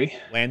Solo movie.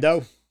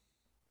 Lando?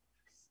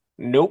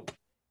 Nope.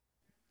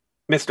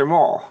 Mr.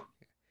 Maul.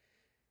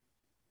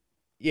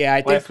 Yeah, I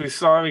think last we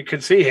saw, we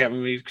could see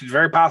him. It's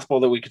very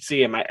possible that we could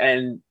see him,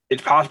 and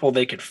it's possible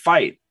they could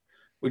fight.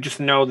 We just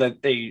know that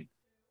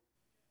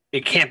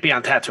it can't be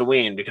on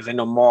Tatooine, because I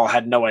know Maul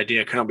had no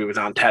idea Kenobi was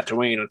on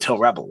Tatooine until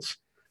Rebels.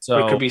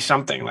 So it could be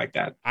something like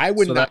that. I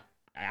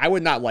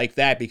would not like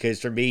that, because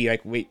for me,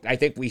 like I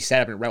think we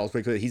set up in Rebels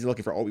because he's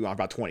looking for Obi-Wan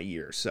for about 20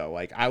 years. So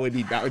like that would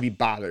be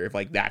bothered if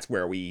like that's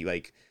where we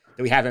like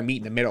that we have him meet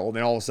in the middle, and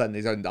then all of a sudden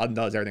he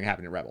undoes everything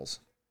happened in Rebels.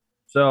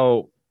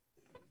 So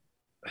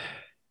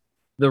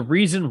the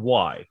reason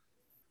why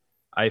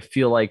I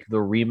feel like the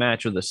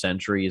rematch of the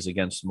century is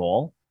against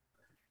Maul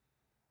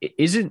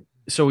isn't.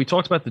 So we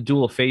talked about the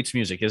Duel of Fates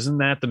music. Isn't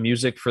that the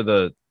music for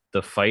the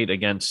fight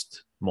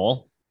against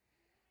Maul?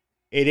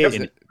 It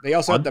is. They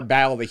also have the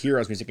Battle of the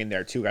Heroes music in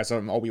there too. That's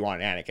from Obi-Wan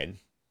and Anakin.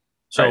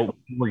 So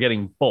we're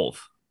getting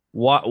both.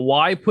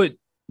 Why put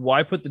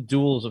the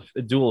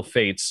Duel of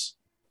Fates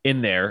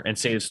in there and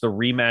say it's the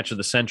rematch of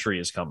the century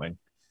is coming?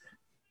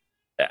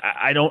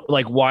 I don't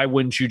like. Why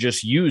wouldn't you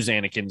just use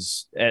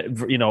Anakin's?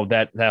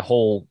 That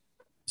whole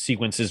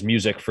sequence's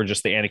music for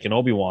just the Anakin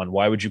Obi-Wan.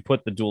 Why would you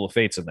put the Duel of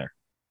Fates in there?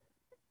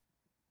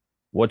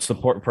 What's the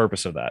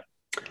purpose of that?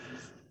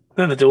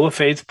 Then the Duel of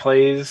Fates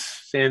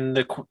plays in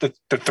the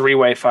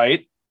three-way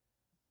fight,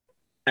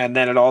 and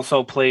then it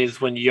also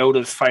plays when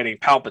Yoda's fighting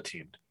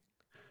Palpatine.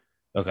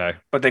 Okay,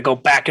 but they go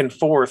back and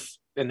forth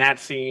in that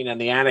scene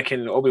and the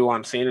Anakin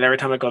Obi-Wan scene, and every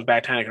time it goes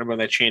back to Anakin,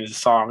 they change the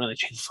song, and they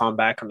change the song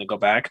back, and they go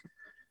back.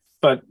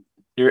 But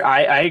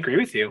I agree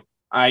with you.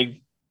 I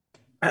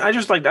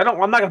just like I'm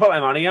not gonna put my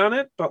money on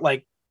it, but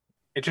like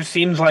it just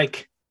seems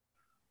like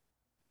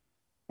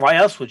why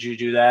else would you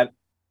do that?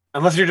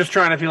 Unless you're just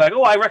trying to be like,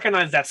 oh, I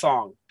recognize that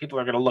song. People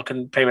are going to look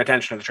and pay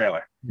attention to the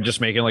trailer. You're just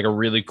making like a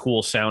really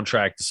cool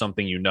soundtrack to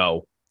something you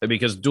know.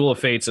 Because Duel of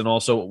Fates, and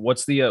also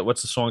what's the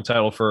song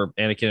title for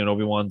Anakin and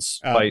Obi-Wan's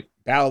fight?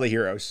 Battle of the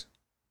Heroes.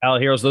 Battle of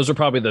the Heroes. Those are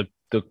probably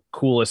the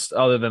coolest,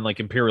 other than like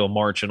Imperial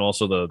March, and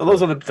also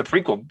those are the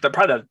prequel. They're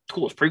probably the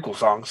coolest prequel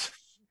songs.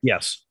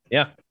 Yes.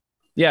 Yeah.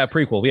 Yeah.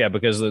 Prequel. Yeah,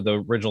 because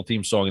the original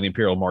theme song in the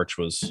Imperial March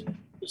was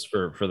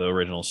for the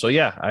original. So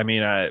yeah, I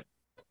mean,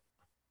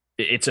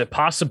 it's a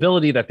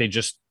possibility that they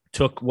just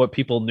took what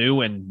people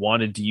knew and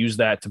wanted to use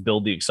that to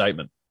build the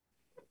excitement.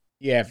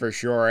 Yeah, for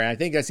sure. And I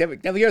think that's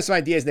give us some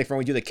ideas, Nick, for when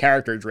we do the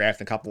character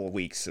draft in a couple of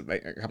weeks,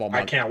 like a couple of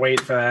months. I can't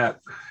wait for that.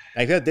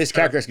 I think this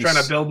character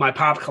trying to build my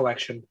pop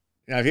collection.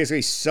 You know, I feel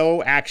it's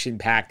so action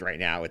packed right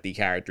now with the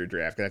character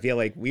draft because I feel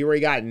like we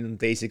already gotten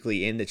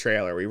basically in the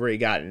trailer, we've already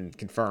gotten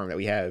confirmed that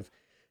we have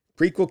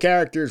prequel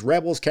characters,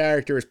 Rebels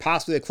characters,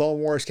 possibly a Clone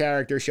Wars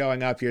character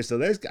showing up here. So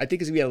I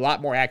think it's gonna be a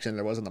lot more action than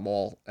there was in the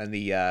Maul and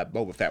the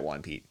Boba Fett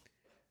one, Pete.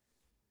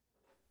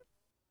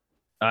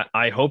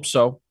 I hope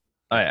so.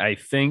 I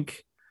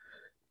think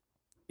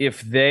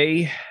if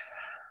they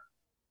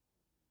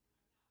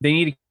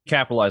need to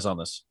capitalize on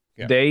this.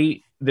 Yeah.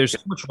 There's so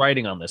much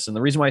writing on this. And the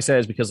reason why I say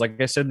is because,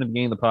 like I said in the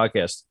beginning of the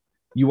podcast,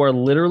 you are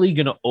literally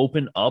going to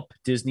open up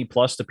Disney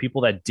Plus to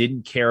people that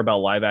didn't care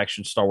about live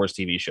action Star Wars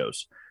TV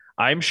shows.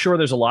 I'm sure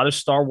there's a lot of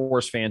Star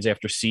Wars fans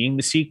after seeing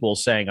the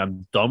sequels saying,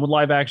 I'm done with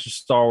live action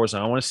Star Wars. I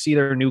don't want to see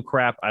their new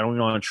crap. I don't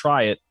even want to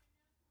try it.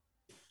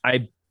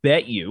 I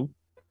bet you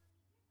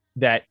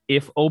that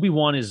if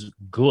Obi-Wan is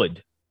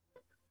good,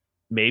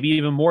 maybe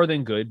even more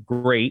than good,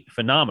 great,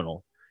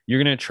 phenomenal, you're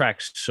going to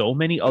attract so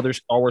many other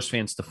Star Wars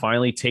fans to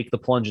finally take the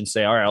plunge and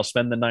say, all right, I'll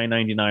spend the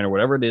 $9.99 or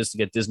whatever it is to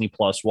get Disney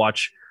Plus,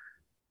 watch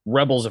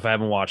Rebels if I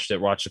haven't watched it,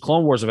 watch the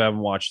Clone Wars if I haven't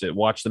watched it,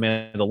 watch The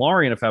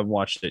Mandalorian if I haven't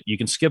watched it. You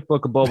can skip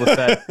Book of Boba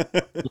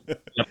Fett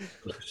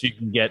so you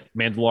can get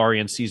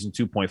Mandalorian season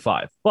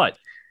 2.5. But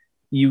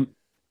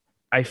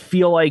I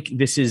feel like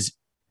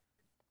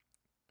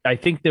I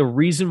think the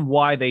reason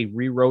why they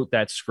rewrote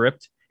that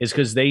script is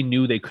because they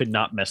knew they could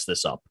not mess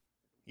this up.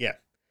 Yeah.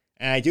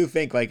 And I do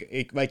think,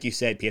 like you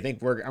said, Pete, I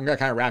think I'm going to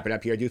kind of wrap it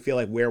up here. I do feel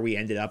like where we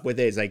ended up with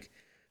it is like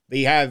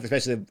they have,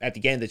 especially at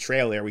the end of the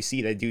trailer, we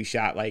see they do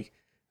shot like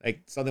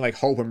something like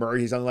Hope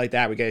emerges, something like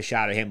that. We get a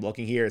shot of him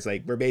looking here. It's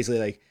like we're basically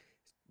like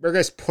we're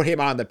going to put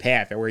him on the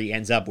path where he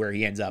ends up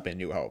in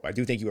New Hope. I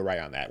do think you were right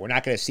on that. We're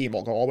not going to see him go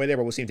all the way there,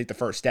 but we'll see him take the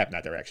first step in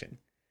that direction.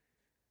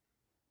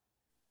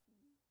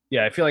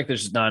 Yeah, I feel like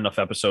there's not enough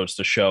episodes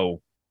to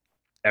show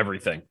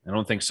everything. I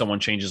don't think someone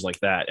changes like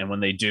that. And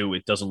when they do,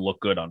 it doesn't look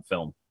good on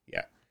film.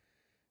 Yeah.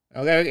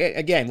 Okay,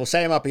 again, we'll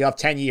set him up. He'll have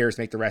 10 years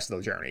to make the rest of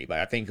the journey. But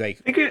I think I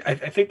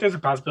think there's a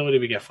possibility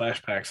we get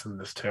flashbacks in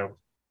this too.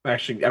 I'm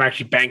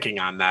actually banking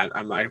on that.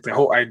 I'm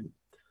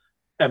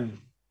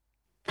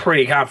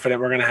pretty confident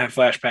we're going to have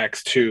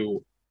flashbacks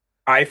to.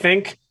 I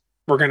think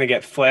we're going to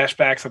get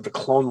flashbacks of the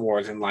Clone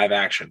Wars in live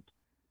action.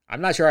 I'm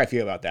not sure how I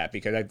feel about that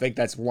because I think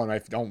that's one I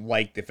don't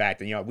like the fact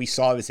that we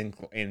saw this in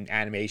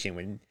animation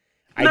when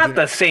not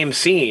the same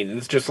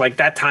scenes, just like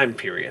that time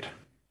period.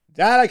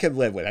 That I could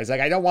live with. I was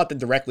like, I don't want them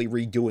directly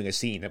redoing a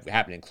scene that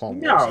happened in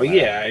Clone Wars. No,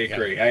 yeah, I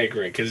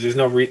agree because there's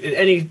no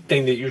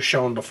anything that you've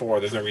shown before.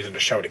 There's no reason to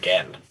show it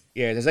again.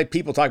 Yeah, there's like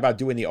people talk about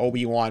doing the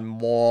Obi-Wan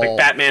Maul, like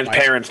Batman's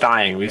parents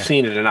dying. We've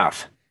seen it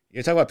enough.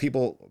 You talk about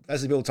people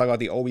talk about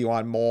the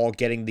Obi-Wan Maul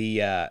getting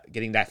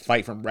that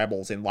fight from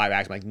Rebels in live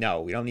action. I'm like,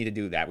 no, we don't need to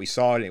do that. We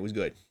saw it and it was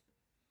good.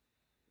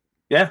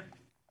 Yeah.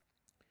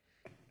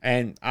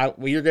 And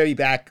we're going to be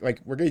back. Like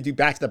we're going to do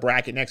back to the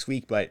bracket next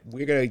week, but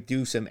we're going to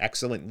do some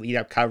excellent lead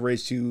up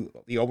coverage to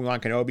the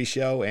Obi-Wan Kenobi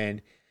show.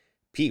 And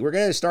Pete, we're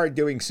going to start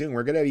doing soon.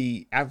 We're going to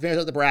be after finish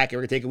up the bracket.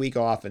 We're going to take a week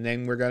off, and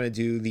then we're going to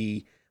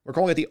do we're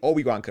calling it the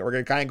Obi-Wan. We're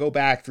going to kind of go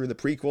back through the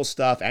prequel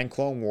stuff and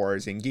Clone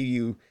Wars and give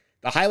you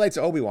the highlights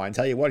of Obi-Wan,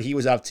 tell you what he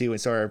was up to,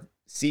 and sort of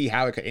see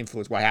how it could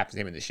influence what happens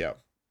to him in the show.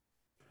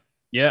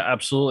 Yeah,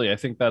 absolutely. I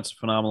think that's a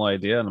phenomenal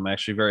idea, and I'm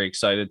actually very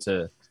excited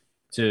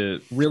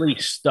to really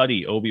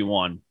study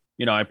Obi-Wan.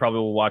 I probably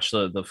will watch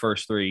the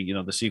first three,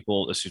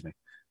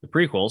 the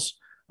prequels,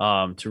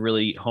 to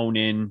really hone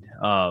in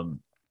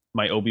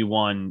my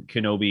Obi-Wan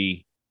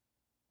Kenobi,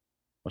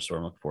 what's the word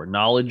I'm looking for?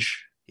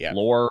 Knowledge,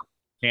 lore,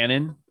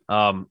 canon.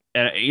 And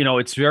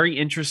it's very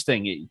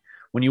interesting.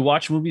 When you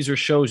watch movies or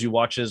shows, you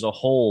watch as a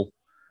whole,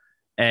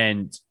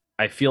 and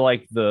I feel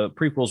like the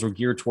prequels were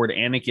geared toward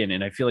Anakin,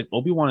 and I feel like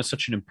Obi-Wan is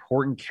such an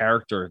important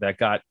character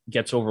that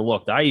gets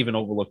overlooked. I even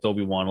overlooked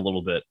Obi-Wan a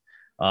little bit,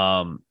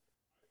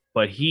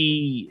 but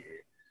Ewan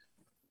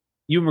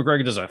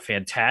McGregor does a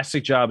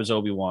fantastic job as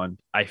Obi-Wan.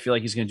 I feel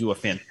like he's going to do a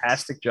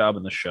fantastic job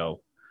in the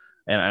show,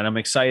 and I'm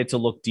excited to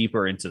look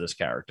deeper into this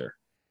character.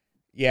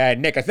 Yeah,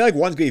 Nick, I feel like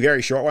one's going to be a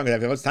very short one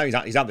because most of the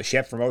time he's on the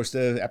ship for most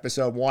of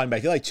episode 1, but I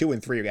feel like 2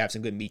 and 3 are going to have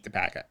some good meat to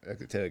pack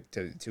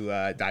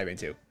to dive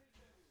into.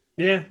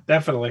 Yeah,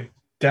 definitely.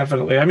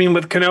 I mean,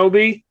 with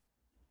Kenobi,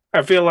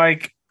 I feel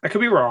like, I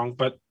could be wrong,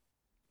 but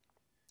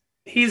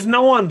he's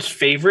no one's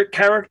favorite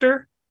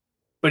character,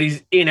 but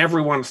he's in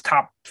everyone's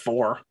top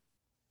 4.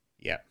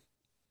 Yeah.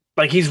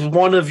 Like, he's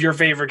one of your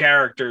favorite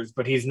characters,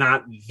 but he's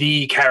not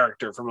the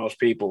character for most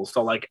people.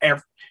 So, like,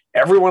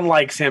 everyone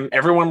likes him,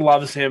 everyone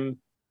loves him.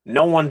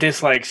 No one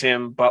dislikes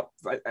him, but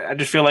I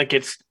just feel like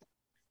it's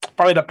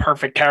probably the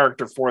perfect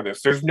character for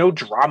this. There's no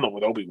drama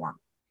with Obi-Wan.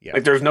 Yeah.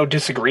 Like there's no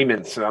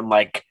disagreements on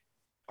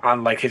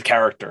his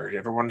character.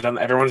 Everyone's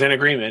in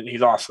agreement.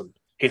 He's awesome.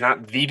 He's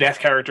not the best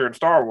character in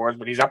Star Wars,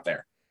 but he's up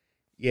there.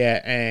 Yeah,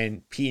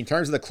 and Pete, in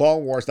terms of the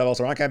Clone Wars stuff,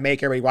 also, we're not going to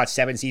make everybody watch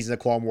 7 seasons of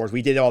Clone Wars.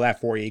 We did all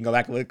that for you. You can go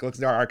back and look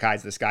at our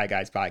archives of the Sky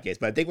Guys podcast.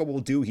 But I think what we'll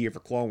do here for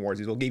Clone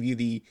Wars is we'll give you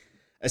the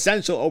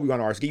essential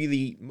Obi-Wan arcs, give you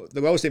the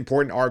most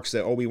important arcs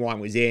that Obi-Wan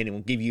was in, and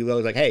we'll give you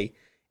those like, hey,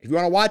 if you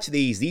want to watch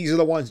these are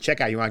the ones to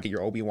check out. You want to get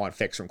your Obi-Wan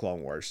fix from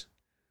Clone Wars.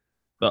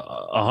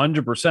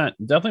 100%.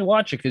 Definitely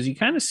watch it because you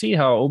kind of see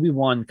how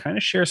Obi-Wan kind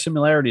of shares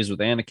similarities with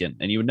Anakin,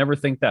 and you would never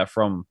think that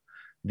from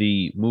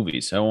the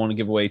movies. I don't want to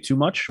give away too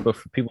much, but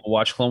for people who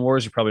watch Clone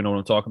Wars, you probably know what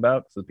I'm talking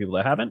about. For the people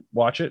that haven't,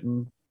 watch it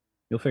and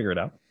you'll figure it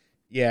out.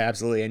 Yeah,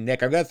 absolutely. And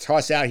Nick, I'm going to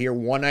toss out here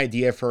one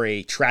idea for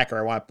a tracker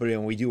I want to put in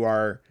when we do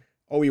our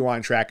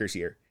Obi-Wan trackers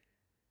here.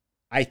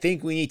 I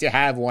think we need to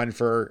have one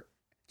for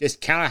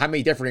just count how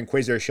many different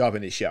Inquisitors show up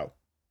in this show.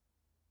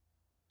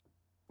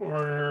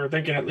 We're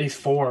thinking at least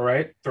 4,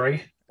 right?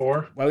 3,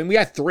 4. Well, I mean, we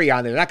got 3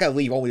 on there. They're not going to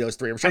leave only those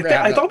 3. I'm sure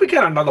I thought we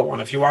got another one.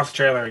 If you watch the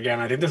trailer again,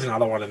 I think there's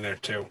another one in there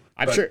too.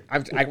 I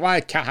want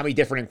to count how many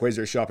different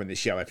Inquisitors show up in this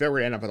show. I feel we're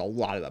going to end up with a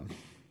lot of them.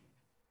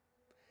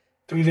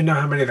 Do we even know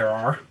how many there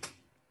are?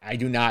 I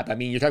do not. I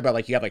mean, you're talking about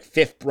like you have like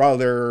 5th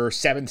brother,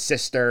 7th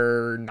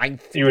sister,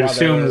 9th. You would brother,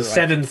 assume like,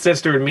 7th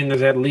sister would mean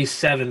there's at least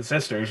 7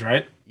 sisters,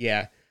 right?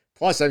 Yeah.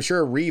 Plus, I'm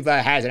sure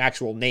Reva has an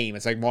actual name.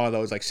 It's like one of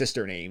those like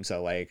sister names.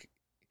 So like,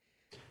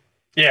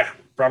 yeah,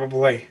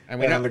 probably. I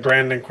mean, the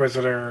Grand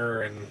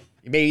Inquisitor and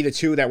maybe the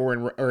 2 that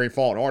were in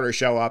Fallen Order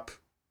show up.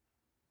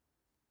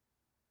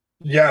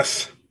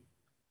 yes,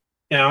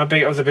 yeah, I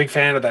was a big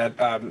fan of that.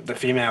 The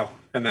female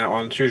in that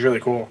one, she was really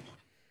cool.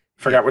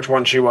 Forgot which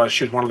one she was.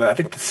 She was one of I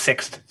think the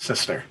 6th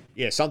sister.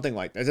 Yeah, something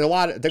like that. There's a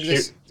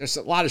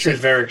lot of.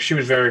 She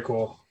was very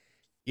cool.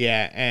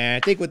 Yeah,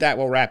 and I think with that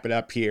we'll wrap it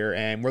up here,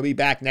 and we'll be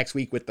back next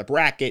week with the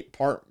bracket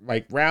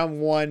round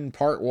 1,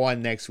 part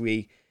 1 next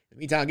week. In the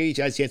meantime, I'll give you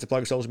guys a chance to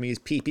plug your social medias.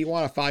 Pete, if you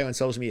want to follow you on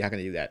social media, how can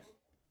I do that?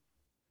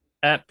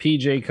 At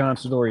PJ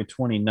Considori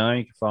 29.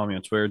 You can follow me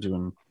on Twitter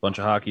doing a bunch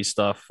of hockey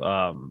stuff.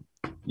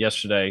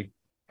 Yesterday,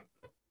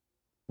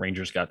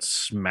 Rangers got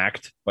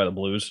smacked by the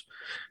Blues.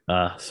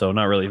 So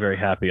not really very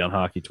happy on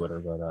hockey Twitter,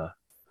 but other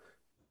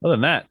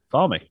than that,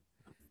 follow me.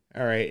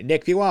 All right.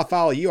 Nick, if you want to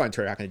follow you on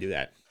Twitter, how can I do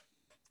that?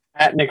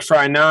 At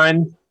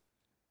NickFry9.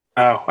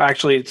 Oh,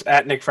 actually, it's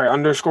at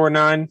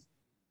NickFry_9.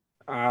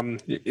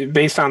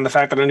 Based on the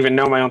fact that I don't even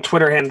know my own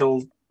Twitter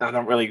handle, I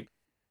don't really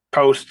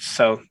post,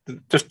 so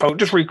just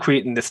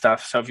retweeting this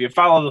stuff. So if you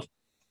follow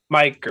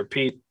Mike or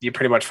Pete, you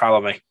pretty much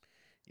follow me.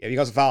 Yeah, you can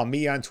also follow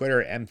me on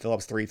Twitter,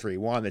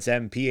 mphillips331. That's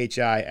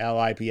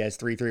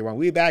MPHILIPS331. We'll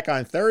be back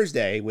on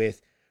Thursday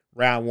with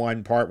round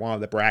 1, part 1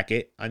 of the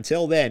bracket.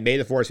 Until then, may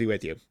the force be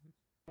with you.